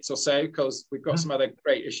 15 minutes or so? Because we've got some other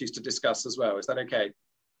great issues to discuss as well. Is that okay?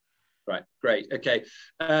 Right, great, okay.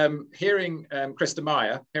 Hearing Kris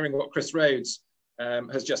DeMayer, hearing what Chris Rhodes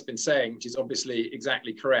has just been saying, which is obviously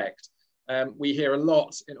exactly correct. We hear a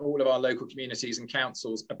lot in all of our local communities and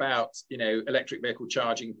councils about, you know, electric vehicle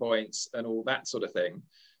charging points and all that sort of thing.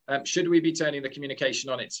 Should we be turning the communication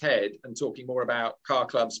on its head and talking more about car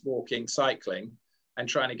clubs, walking, cycling, and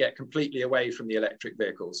trying to get completely away from the electric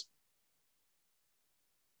vehicles?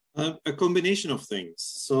 A combination of things.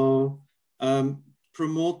 So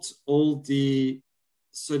promote all the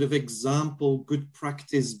sort of example, good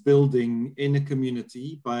practice building in a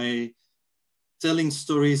community by telling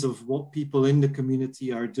stories of what people in the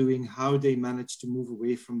community are doing, how they manage to move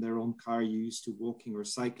away from their own car use to walking or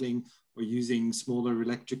cycling or using smaller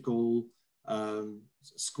electrical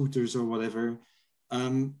scooters or whatever.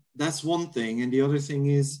 That's one thing. And the other thing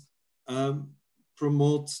is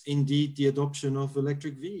promote indeed the adoption of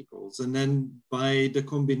electric vehicles. And then by the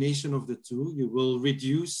combination of the two, you will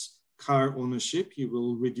reduce car ownership, you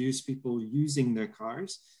will reduce people using their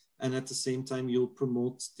cars, and at the same time, you'll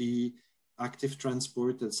promote the active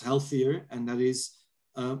transport that's healthier and that is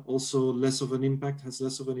also less of an impact, has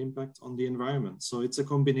less of an impact on the environment. So it's a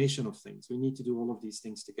combination of things. We need to do all of these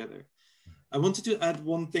things together. I wanted to add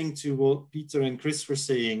one thing to what Peter and Kris were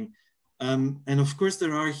saying. And of course,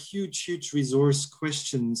 there are huge, huge resource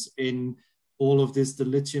questions in all of this, the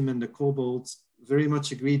lithium and the cobalt. Very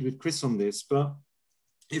much agreed with Kris on this. But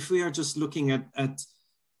if we are just looking at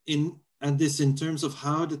this in terms of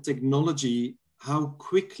how the technology, how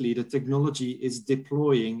quickly the technology is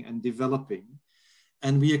deploying and developing,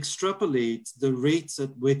 and we extrapolate the rates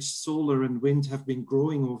at which solar and wind have been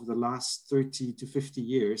growing over the last 30 to 50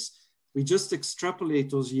 years, we just extrapolate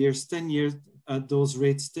those years, 10 years, those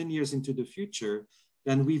rates 10 years into the future,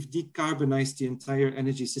 then we've decarbonized the entire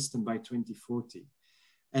energy system by 2040.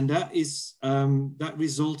 And that is, that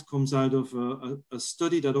result comes out of a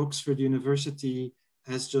study that Oxford University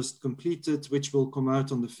has just completed, which will come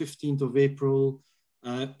out on the 15th of April.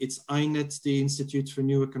 It's INET, the Institute for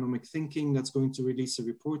New Economic Thinking, that's going to release a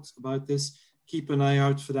report about this. Keep an eye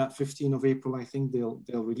out for that 15th of April. I think they'll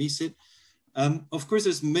release it. Of course,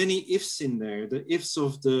 there's many ifs in there. The ifs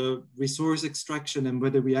of the resource extraction and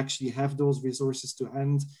whether we actually have those resources to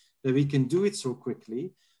hand, that we can do it so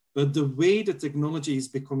quickly. But the way the technology is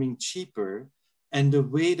becoming cheaper and the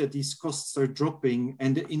way that these costs are dropping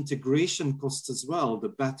and the integration costs as well, the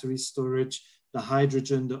battery storage, the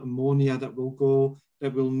hydrogen, the ammonia that will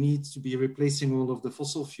need to be replacing all of the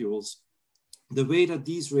fossil fuels, the way that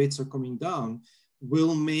these rates are coming down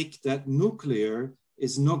will make that nuclear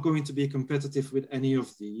is not going to be competitive with any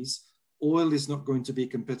of these. Oil is not going to be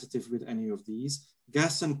competitive with any of these.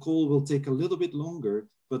 Gas and coal will take a little bit longer,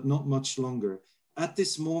 but not much longer. At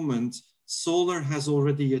this moment, solar has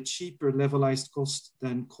already a cheaper levelized cost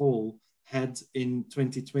than coal had in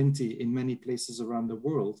 2020 in many places around the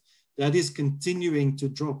world. That is continuing to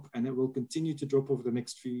drop, and it will continue to drop over the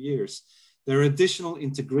next few years. There are additional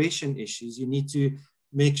integration issues. You need to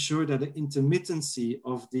make sure that the intermittency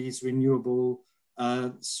of these renewable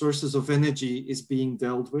sources of energy is being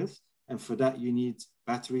dealt with. And for that, you need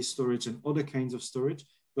battery storage and other kinds of storage.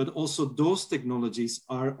 But also those technologies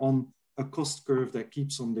are on a cost curve that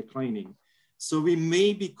keeps on declining. So we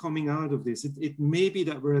may be coming out of this. It may be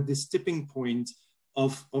that we're at this tipping point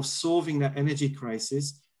of solving that energy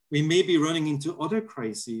crisis. We may be running into other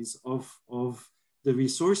crises of the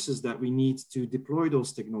resources that we need to deploy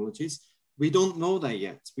those technologies. We don't know that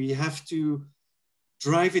yet. We have to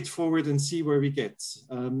drive it forward and see where we get.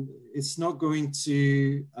 It's not going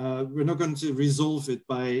to, we're not going to resolve it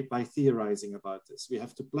by theorizing about this. We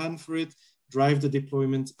have to plan for it, drive the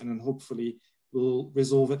deployment, and then hopefully we'll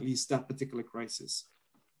resolve at least that particular crisis.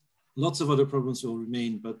 Lots of other problems will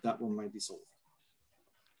remain, but that one might be solved.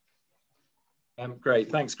 Great,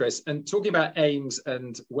 thanks, Kris. And talking about aims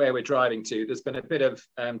and where we're driving to, there's been a bit of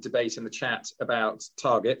debate in the chat about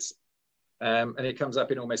targets, and it comes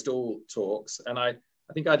up in almost all talks. And I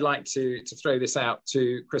think I'd like to throw this out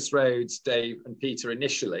to Kris, Rhodes, Dave, and Peter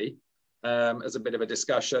initially as a bit of a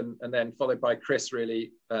discussion, and then followed by Kris,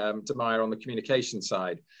 really, DeMayer on the communication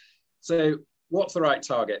side. So what's the right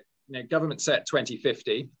target? You know, government set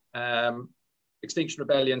 2050, Extinction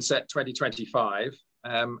Rebellion set 2025.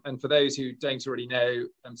 And for those who don't already know,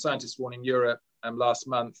 Scientists Warning Europe last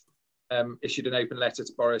month issued an open letter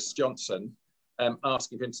to Boris Johnson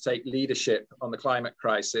asking him to take leadership on the climate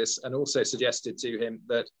crisis, and also suggested to him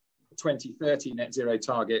that the 2030 net zero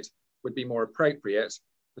target would be more appropriate,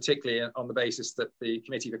 particularly on the basis that the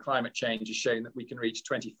Committee for Climate Change has shown that we can reach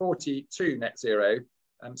 2042 net zero,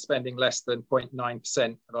 spending less than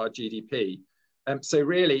 0.9% of our GDP. So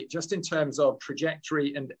really, just in terms of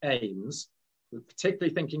trajectory and aims, we're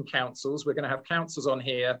particularly thinking councils. We're going to have councils on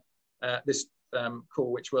here this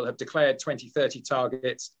call, which will have declared 2030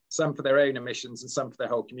 targets, some for their own emissions and some for their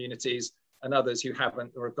whole communities, and others who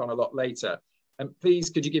haven't or have gone a lot later. And please,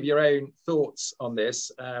 could you give your own thoughts on this?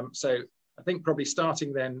 So I think probably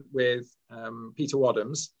starting then with Peter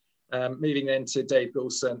Wadhams, moving then to Dave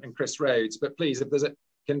Goulson and Kris, Rhodes. But please, if there's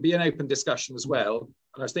can be an open discussion as well.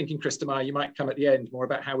 And I was thinking, Kris, DeMayer, you might come at the end more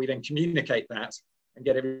about how we then communicate that and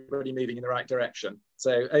get everybody moving in the right direction.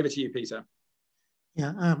 So over to you, Peter.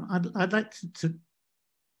 Yeah, I'd like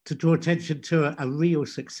to draw attention to a real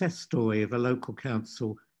success story of a local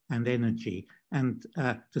council and energy, and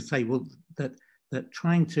to say, well, that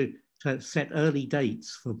trying to set early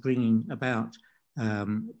dates for bringing about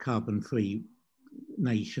carbon-free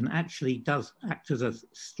nation actually does act as a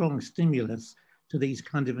strong stimulus to these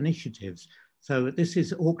kind of initiatives. So this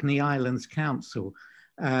is Orkney Islands Council,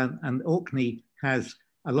 and Orkney has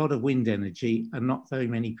a lot of wind energy and not very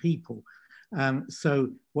many people. So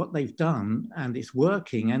what they've done, and it's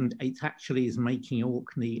working, and it actually is making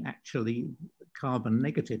Orkney actually carbon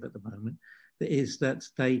negative at the moment, is that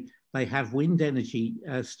they have wind energy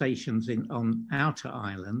stations on outer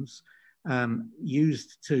islands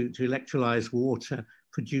used to electrolyze water,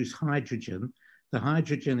 produce hydrogen. The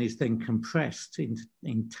hydrogen is then compressed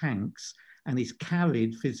in tanks and is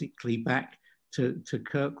carried physically back to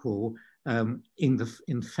Kirkwall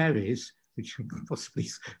in ferries, which is possibly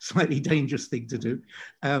a slightly dangerous thing to do,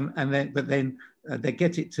 but then they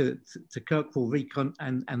get it to Kirkwall Recon,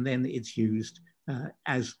 and then it's used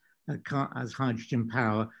as hydrogen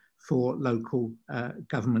power for local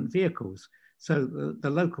government vehicles. So the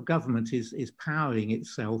local government is powering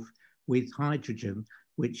itself with hydrogen,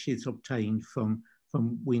 which is obtained from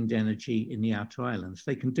wind energy in the outer islands.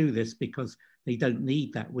 They can do this because they don't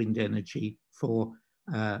need that wind energy for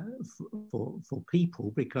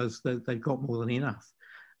people, because they've got more than enough.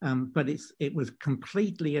 But it was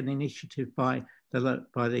completely an initiative by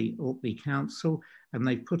the Orkney Council, and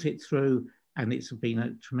they put it through, and it's been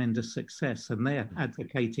a tremendous success, and they're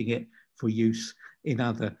advocating it for use in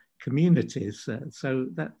other communities. So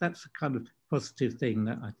that's a kind of positive thing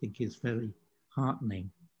that I think is very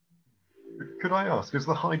heartening. Could I ask, is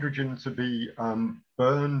the hydrogen to be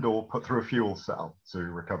burned or put through a fuel cell to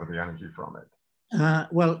recover the energy from it?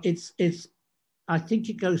 Well, I think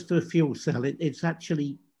it goes through a fuel cell. It's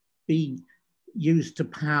actually being used to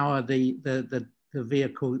power the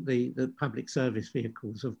vehicle, the public service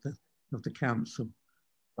vehicles of the council.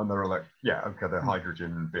 And they're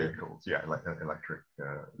hydrogen vehicles, electric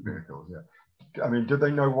vehicles, yeah. I mean, do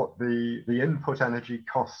they know what the input energy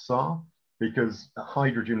costs are? Because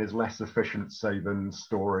hydrogen is less efficient, say, than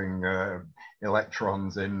storing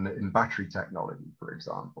electrons in battery technology, for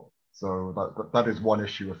example. So that is one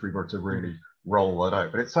issue if we were to really roll that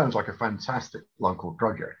out. But it sounds like a fantastic local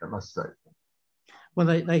project, I must say. Well,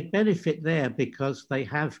 they benefit there because they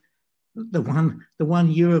have the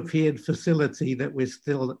one European facility that we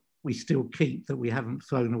still keep, that we haven't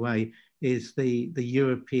thrown away, is the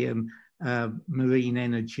European Marine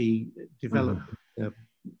Energy Development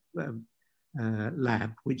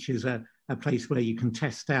Lab, which is a place where you can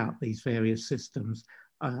test out these various systems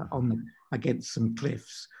against some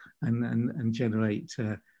cliffs and generate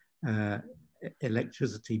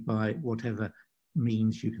electricity by whatever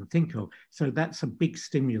means you can think of. So that's a big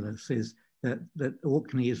stimulus, is that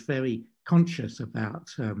Orkney is very conscious about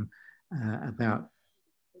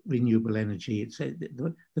renewable energy. It's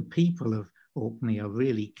the people of Orkney are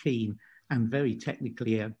really keen and very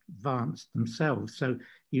technically advanced themselves. So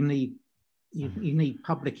you need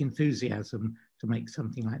public enthusiasm to make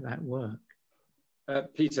something like that work.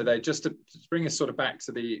 Peter, though, just to bring us sort of back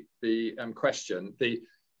to the question, the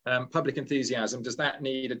public enthusiasm, does that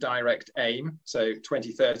need a direct aim? So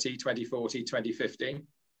 2030, 2040, 2050?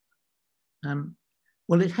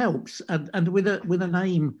 Well, it helps, and with an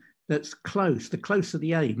aim that's close. The closer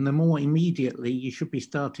the aim, the more immediately you should be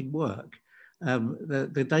starting work.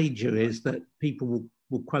 The danger is that people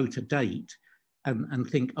will quote a date and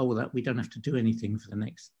think, oh, that we don't have to do anything for the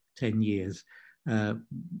next 10 years.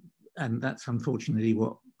 And that's unfortunately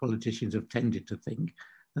what politicians have tended to think,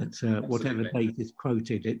 that whatever date is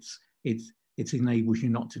quoted, it enables you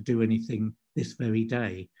not to do anything this very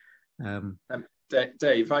day.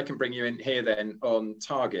 Dave, if I can bring you in here then on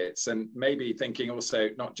targets, and maybe thinking also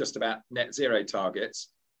not just about net zero targets,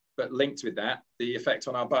 but linked with that, the effect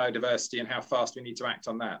on our biodiversity and how fast we need to act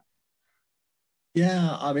on that.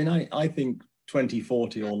 Yeah, I mean, I think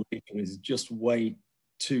 2040 or later is just way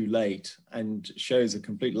too late and shows a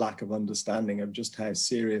complete lack of understanding of just how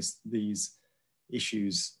serious these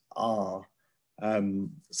issues are.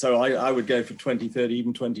 So I would go for 2030,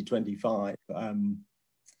 even 2025.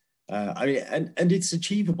 I mean, and it's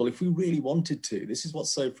achievable if we really wanted to. This is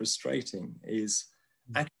what's so frustrating, is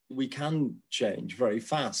actually we can change very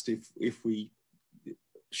fast if we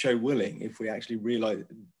show willing, if we actually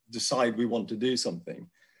decide we want to do something.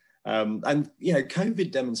 And you know,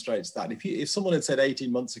 COVID demonstrates that. If someone had said 18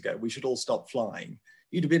 months ago we should all stop flying,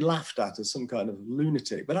 you'd have been laughed at as some kind of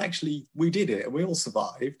lunatic. But actually we did it and we all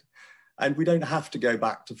survived. And we don't have to go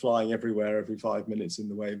back to flying everywhere every 5 minutes in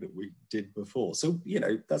the way that we did before. So, you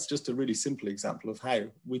know, that's just a really simple example of how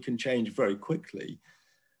we can change very quickly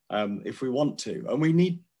if we want to. And we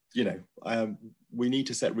need, you know, we need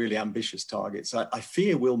to set really ambitious targets. I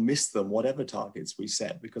fear we'll miss them, whatever targets we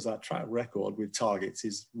set, because our track record with targets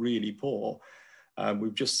is really poor.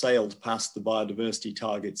 We've just sailed past the biodiversity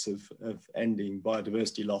targets of ending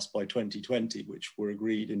biodiversity loss by 2020, which were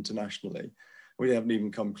agreed internationally. We haven't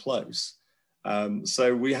even come close.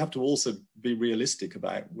 So we have to also be realistic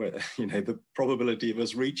about where, you know, the probability of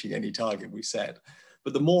us reaching any target we set.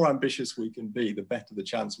 But the more ambitious we can be, the better the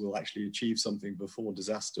chance we'll actually achieve something before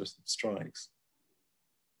disaster strikes.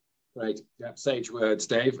 Great, yeah, sage words,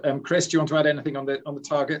 Dave. Kris, do you want to add anything on the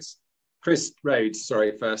targets? Kris Rhodes,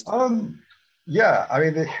 sorry, first. Yeah, I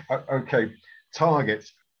mean, okay,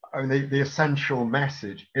 targets. I mean, the essential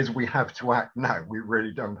message is we have to act now. We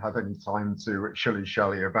really don't have any time to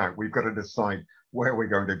shilly-shally about. We've got to decide where we're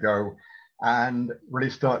going to go and really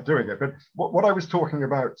start doing it. But what I was talking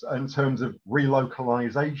about in terms of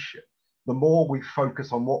relocalization, the more we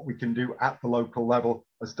focus on what we can do at the local level,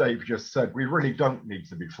 as Dave just said, we really don't need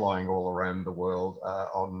to be flying all around the world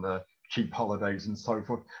on cheap holidays and so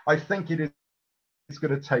forth. I think it is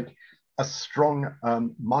going to take a strong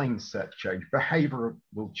mindset change. Behavioral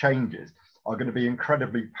changes are going to be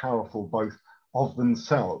incredibly powerful, both of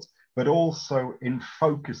themselves, but also in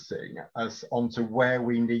focusing us onto where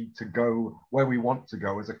we need to go, where we want to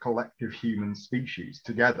go as a collective human species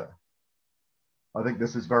together. I think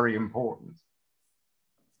this is very important.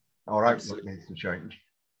 Our outlook needs to change.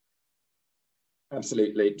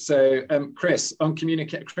 Absolutely. So, Kris, on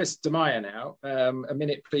Kris DeMayer now, a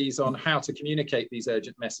minute, please, on how to communicate these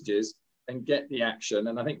urgent messages and get the action.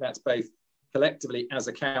 And I think that's both collectively as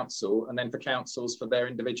a council and then for councils for their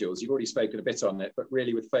individuals. You've already spoken a bit on it, but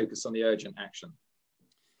really with focus on the urgent action.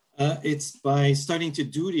 It's by starting to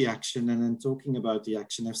do the action and then talking about the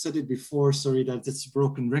action. I've said it before, sorry that it's a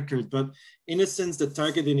broken record, but in a sense, the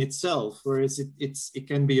target in itself, whereas it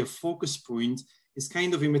can be a focus point, is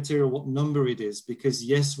kind of immaterial what number it is, because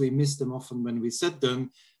yes, we miss them often when we set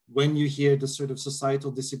them. When you hear the sort of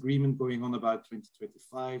societal disagreement going on about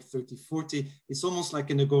 2025, 30, 40, it's almost like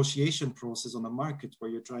a negotiation process on a market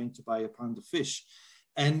where you're trying to buy a pound of fish.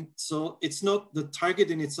 And so it's not, the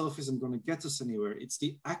target in itself isn't going to get us anywhere. It's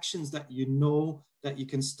the actions that you know that you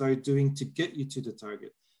can start doing to get you to the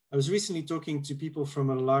target. I was recently talking to people from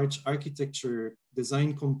a large architecture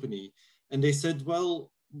design company, and they said,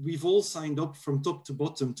 well, we've all signed up from top to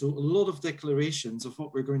bottom to a lot of declarations of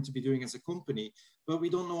what we're going to be doing as a company, but we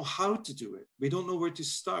don't know how to do it. We don't know where to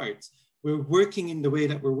start. We're working in the way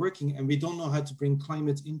that we're working, and we don't know how to bring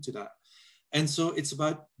climate into that. And so it's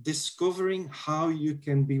about discovering how you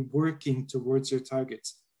can be working towards your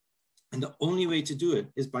targets. And the only way to do it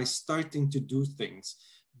is by starting to do things.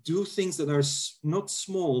 Do things that are not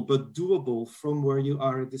small, but doable from where you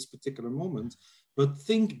are at this particular moment. But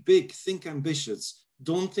think big, think ambitious.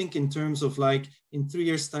 Don't think in terms of like, in 3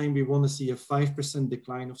 years' time, we want to see a 5%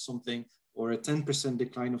 decline of something or a 10%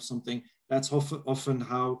 decline of something. That's often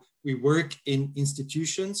how we work in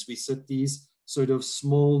institutions. We set these sort of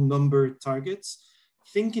small number targets.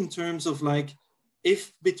 Think in terms of like,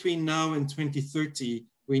 if between now and 2030,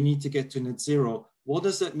 we need to get to net zero, what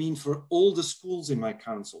does that mean for all the schools in my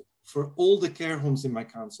council, for all the care homes in my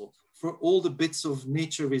council, for all the bits of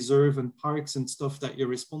nature reserve and parks and stuff that you're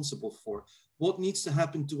responsible for? What needs to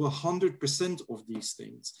happen to 100% of these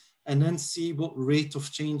things? And then see what rate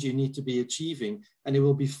of change you need to be achieving. And it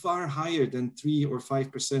will be far higher than 3 or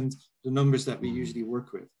 5%, the numbers that we usually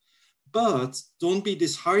work with. But don't be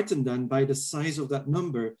disheartened then by the size of that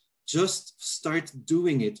number. Just start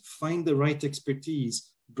doing it. Find the right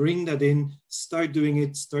expertise, bring that in, start doing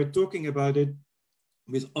it, start talking about it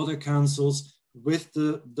with other councils, with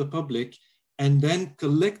the public, and then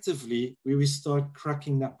collectively we will start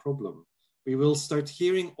cracking that problem. We will start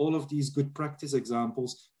hearing all of these good practice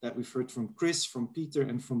examples that we've heard from Kris, from Peter,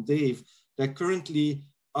 and from Dave that currently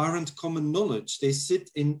aren't common knowledge. They sit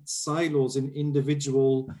in silos in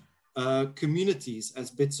individual communities as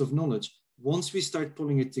bits of knowledge. Once we start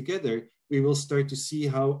pulling it together, we will start to see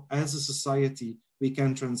how, as a society, we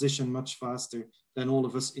can transition much faster than all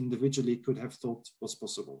of us individually could have thought was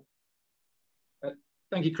possible.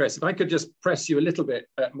 Thank you, Kris. If I could just press you a little bit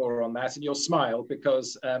more on that, and you'll smile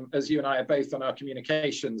because as you and I are both on our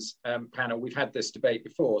communications panel, we've had this debate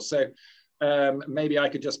before. So maybe I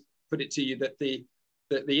could just put it to you that the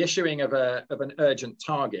issuing of an urgent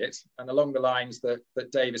target, and along the lines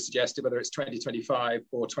that Dave has suggested, whether it's 2025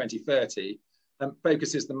 or 2030,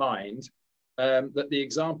 focuses the mind. That the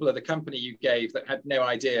example of the company you gave that had no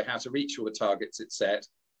idea how to reach all the targets it set,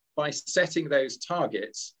 by setting those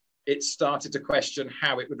targets, it started to question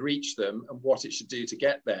how it would reach them and what it should do to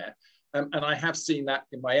get there. And I have seen that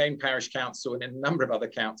in my own parish council and in a number of other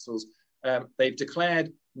councils. They've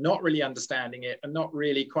declared not really understanding it and not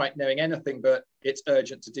really quite knowing anything, but it's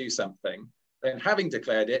urgent to do something. Then having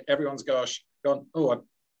declared it, everyone's gone, oh,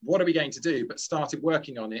 what are we going to do? But started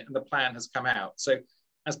working on it and the plan has come out. So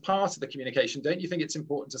as part of the communication, don't you think it's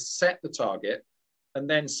important to set the target and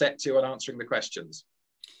then set to on answering the questions?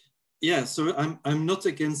 Yeah, so I'm not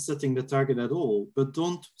against setting the target at all, but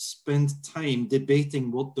don't spend time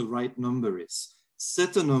debating what the right number is.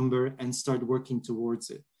 Set a number and start working towards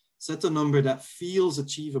it. Set a number that feels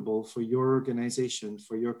achievable for your organization,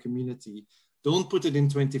 for your community. Don't put it in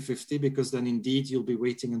 2050 because then indeed you'll be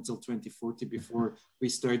waiting until 2040 before we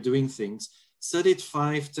start doing things. Set it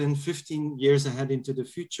 5, 10, 15 years ahead into the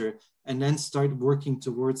future and then start working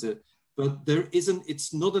towards it. But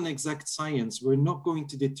it's not an exact science. We're not going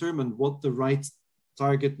to determine what the right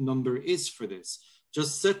target number is for this.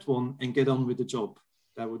 Just set one and get on with the job.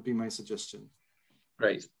 That would be my suggestion.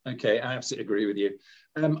 Great. Okay, I absolutely agree with you.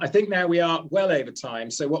 I think now we are well over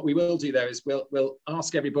time. So what we will do though is we'll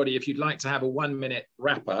ask everybody if you'd like to have a 1-minute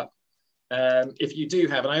wrap up. If you do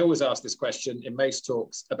have, and I always ask this question in most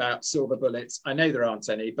talks about silver bullets, I know there aren't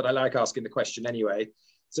any, but I like asking the question anyway.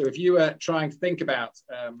 So if you were trying to think about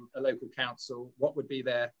a local council, what would be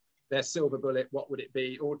their silver bullet? What would it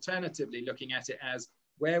be? Alternatively, looking at it as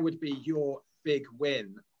where would be your big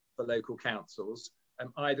win for local councils,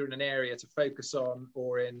 either in an area to focus on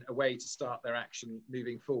or in a way to start their action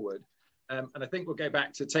moving forward. And I think we'll go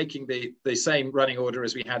back to taking the same running order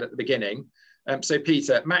as we had at the beginning. So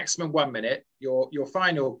Peter, maximum 1 minute, your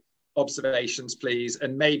final observations, please,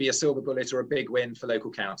 and maybe a silver bullet or a big win for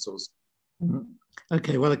local councils.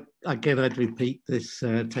 Okay, well, again, I'd repeat this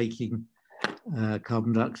taking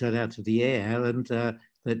carbon dioxide out of the air, and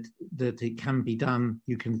that it can be done.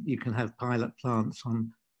 You can have pilot plants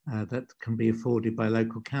on that can be afforded by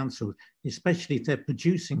local councils, especially if they're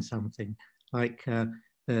producing something like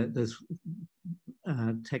there's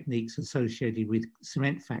techniques associated with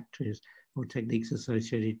cement factories or techniques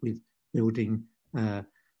associated with building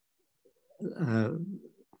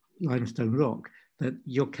limestone rock, that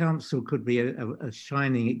your council could be a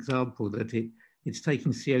shining example that it's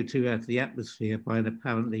taking CO2 out of the atmosphere by an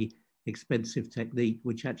apparently expensive technique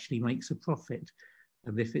which actually makes a profit.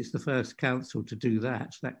 And if it's the first council to do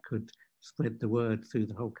that, that could spread the word through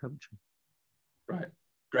the whole country. Right,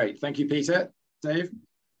 great. Thank you, Peter. Dave?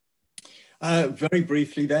 Very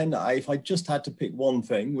briefly then, if I just had to pick one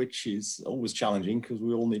thing, which is always challenging because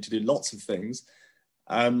we all need to do lots of things,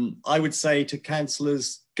 I would say to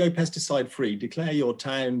councillors, go pesticide free. Declare your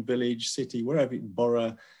town, village, city, wherever,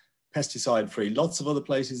 borough, pesticide free. Lots of other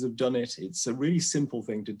places have done it. It's a really simple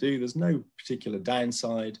thing to do. There's no particular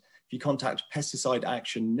downside. If you contact Pesticide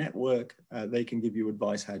Action Network, they can give you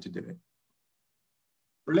advice how to do it.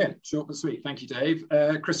 Brilliant, short and sweet. Thank you, Dave.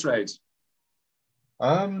 Kris Rhodes.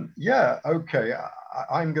 Yeah, okay.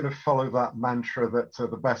 I'm going to follow that mantra that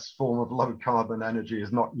the best form of low carbon energy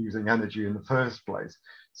is not using energy in the first place.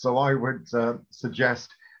 So I would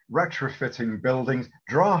suggest retrofitting buildings,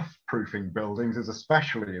 draft proofing buildings is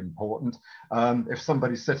especially important. If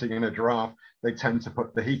somebody's sitting in a draft, they tend to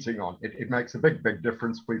put the heating on. It makes a big, big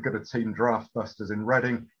difference. We've got a team draft busters in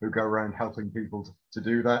Reading who go around helping people to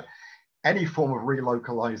do that. Any form of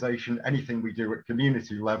relocalization, anything we do at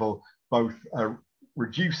community level, both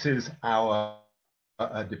reduces our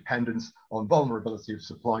dependence on vulnerability of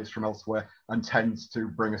supplies from elsewhere and tends to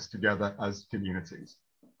bring us together as communities.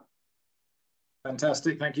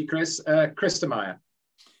 Fantastic, thank you, Kris. Kris DeMayer.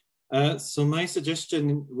 So my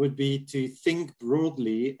suggestion would be to think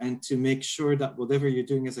broadly and to make sure that whatever you're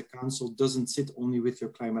doing as a council doesn't sit only with your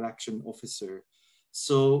climate action officer.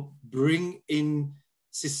 So bring in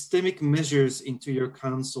systemic measures into your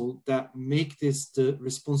council that make this the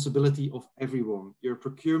responsibility of everyone, your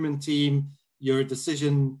procurement team, your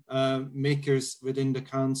decision makers within the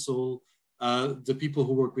council, the people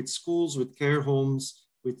who work with schools, with care homes,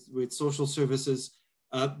 with social services,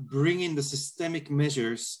 bring in the systemic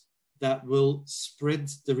measures that will spread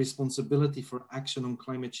the responsibility for action on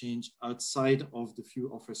climate change outside of the few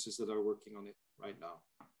officers that are working on it right now.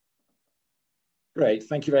 Great,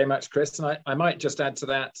 thank you very much, Kris. And I might just add to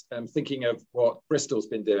that, thinking of what Bristol's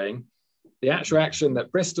been doing, the actual action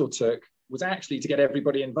that Bristol took was actually to get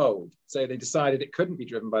everybody involved. So they decided it couldn't be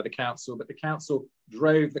driven by the council, but the council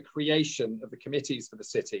drove the creation of the committees for the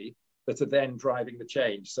city that are then driving the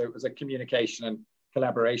change. So it was a communication and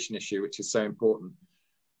collaboration issue, which is so important.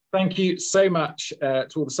 Thank you so much to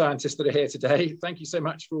all the scientists that are here today. Thank you so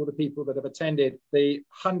much for all the people that have attended the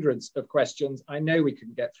hundreds of questions. I know we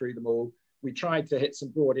couldn't get through them all. We tried to hit some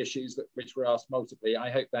broad issues which were asked multiply. I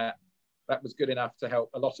hope that was good enough to help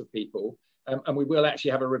a lot of people. And we will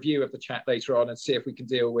actually have a review of the chat later on and see if we can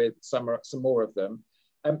deal with some more of them.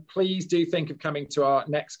 Please do think of coming to our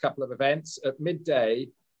next couple of events. At midday,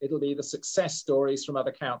 it'll be the success stories from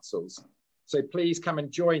other councils. So please come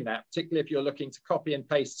and join that, particularly if you're looking to copy and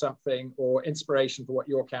paste something or inspiration for what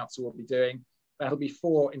your council will be doing. That'll be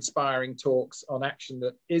 4 inspiring talks on action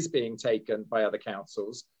that is being taken by other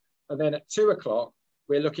councils. And then at 2 o'clock,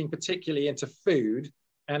 we're looking particularly into food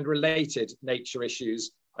and related nature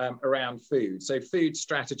issues around food. So food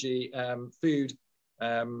strategy, food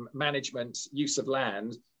management, use of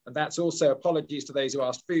land. And that's also, apologies to those who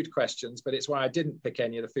asked food questions, but it's why I didn't pick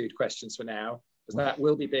any of the food questions for now, because that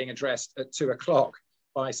will be being addressed at 2 o'clock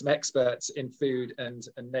by some experts in food and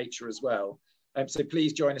nature as well. So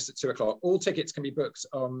please join us at 2 o'clock. All tickets can be booked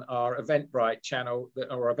on our Eventbrite channel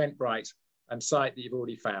or Eventbrite site that you've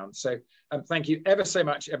already found. So thank you ever so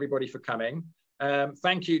much, everybody, for coming.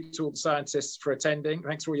 Thank you to all the scientists for attending.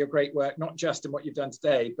 Thanks for all your great work, not just in what you've done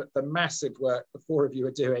today, but the massive work the 4 of you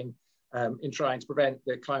are doing in trying to prevent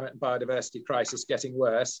the climate and biodiversity crisis getting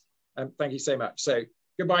worse. Thank you so much. So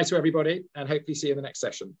goodbye to everybody, and hopefully see you in the next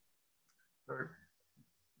session.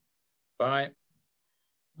 Bye.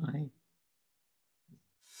 Bye.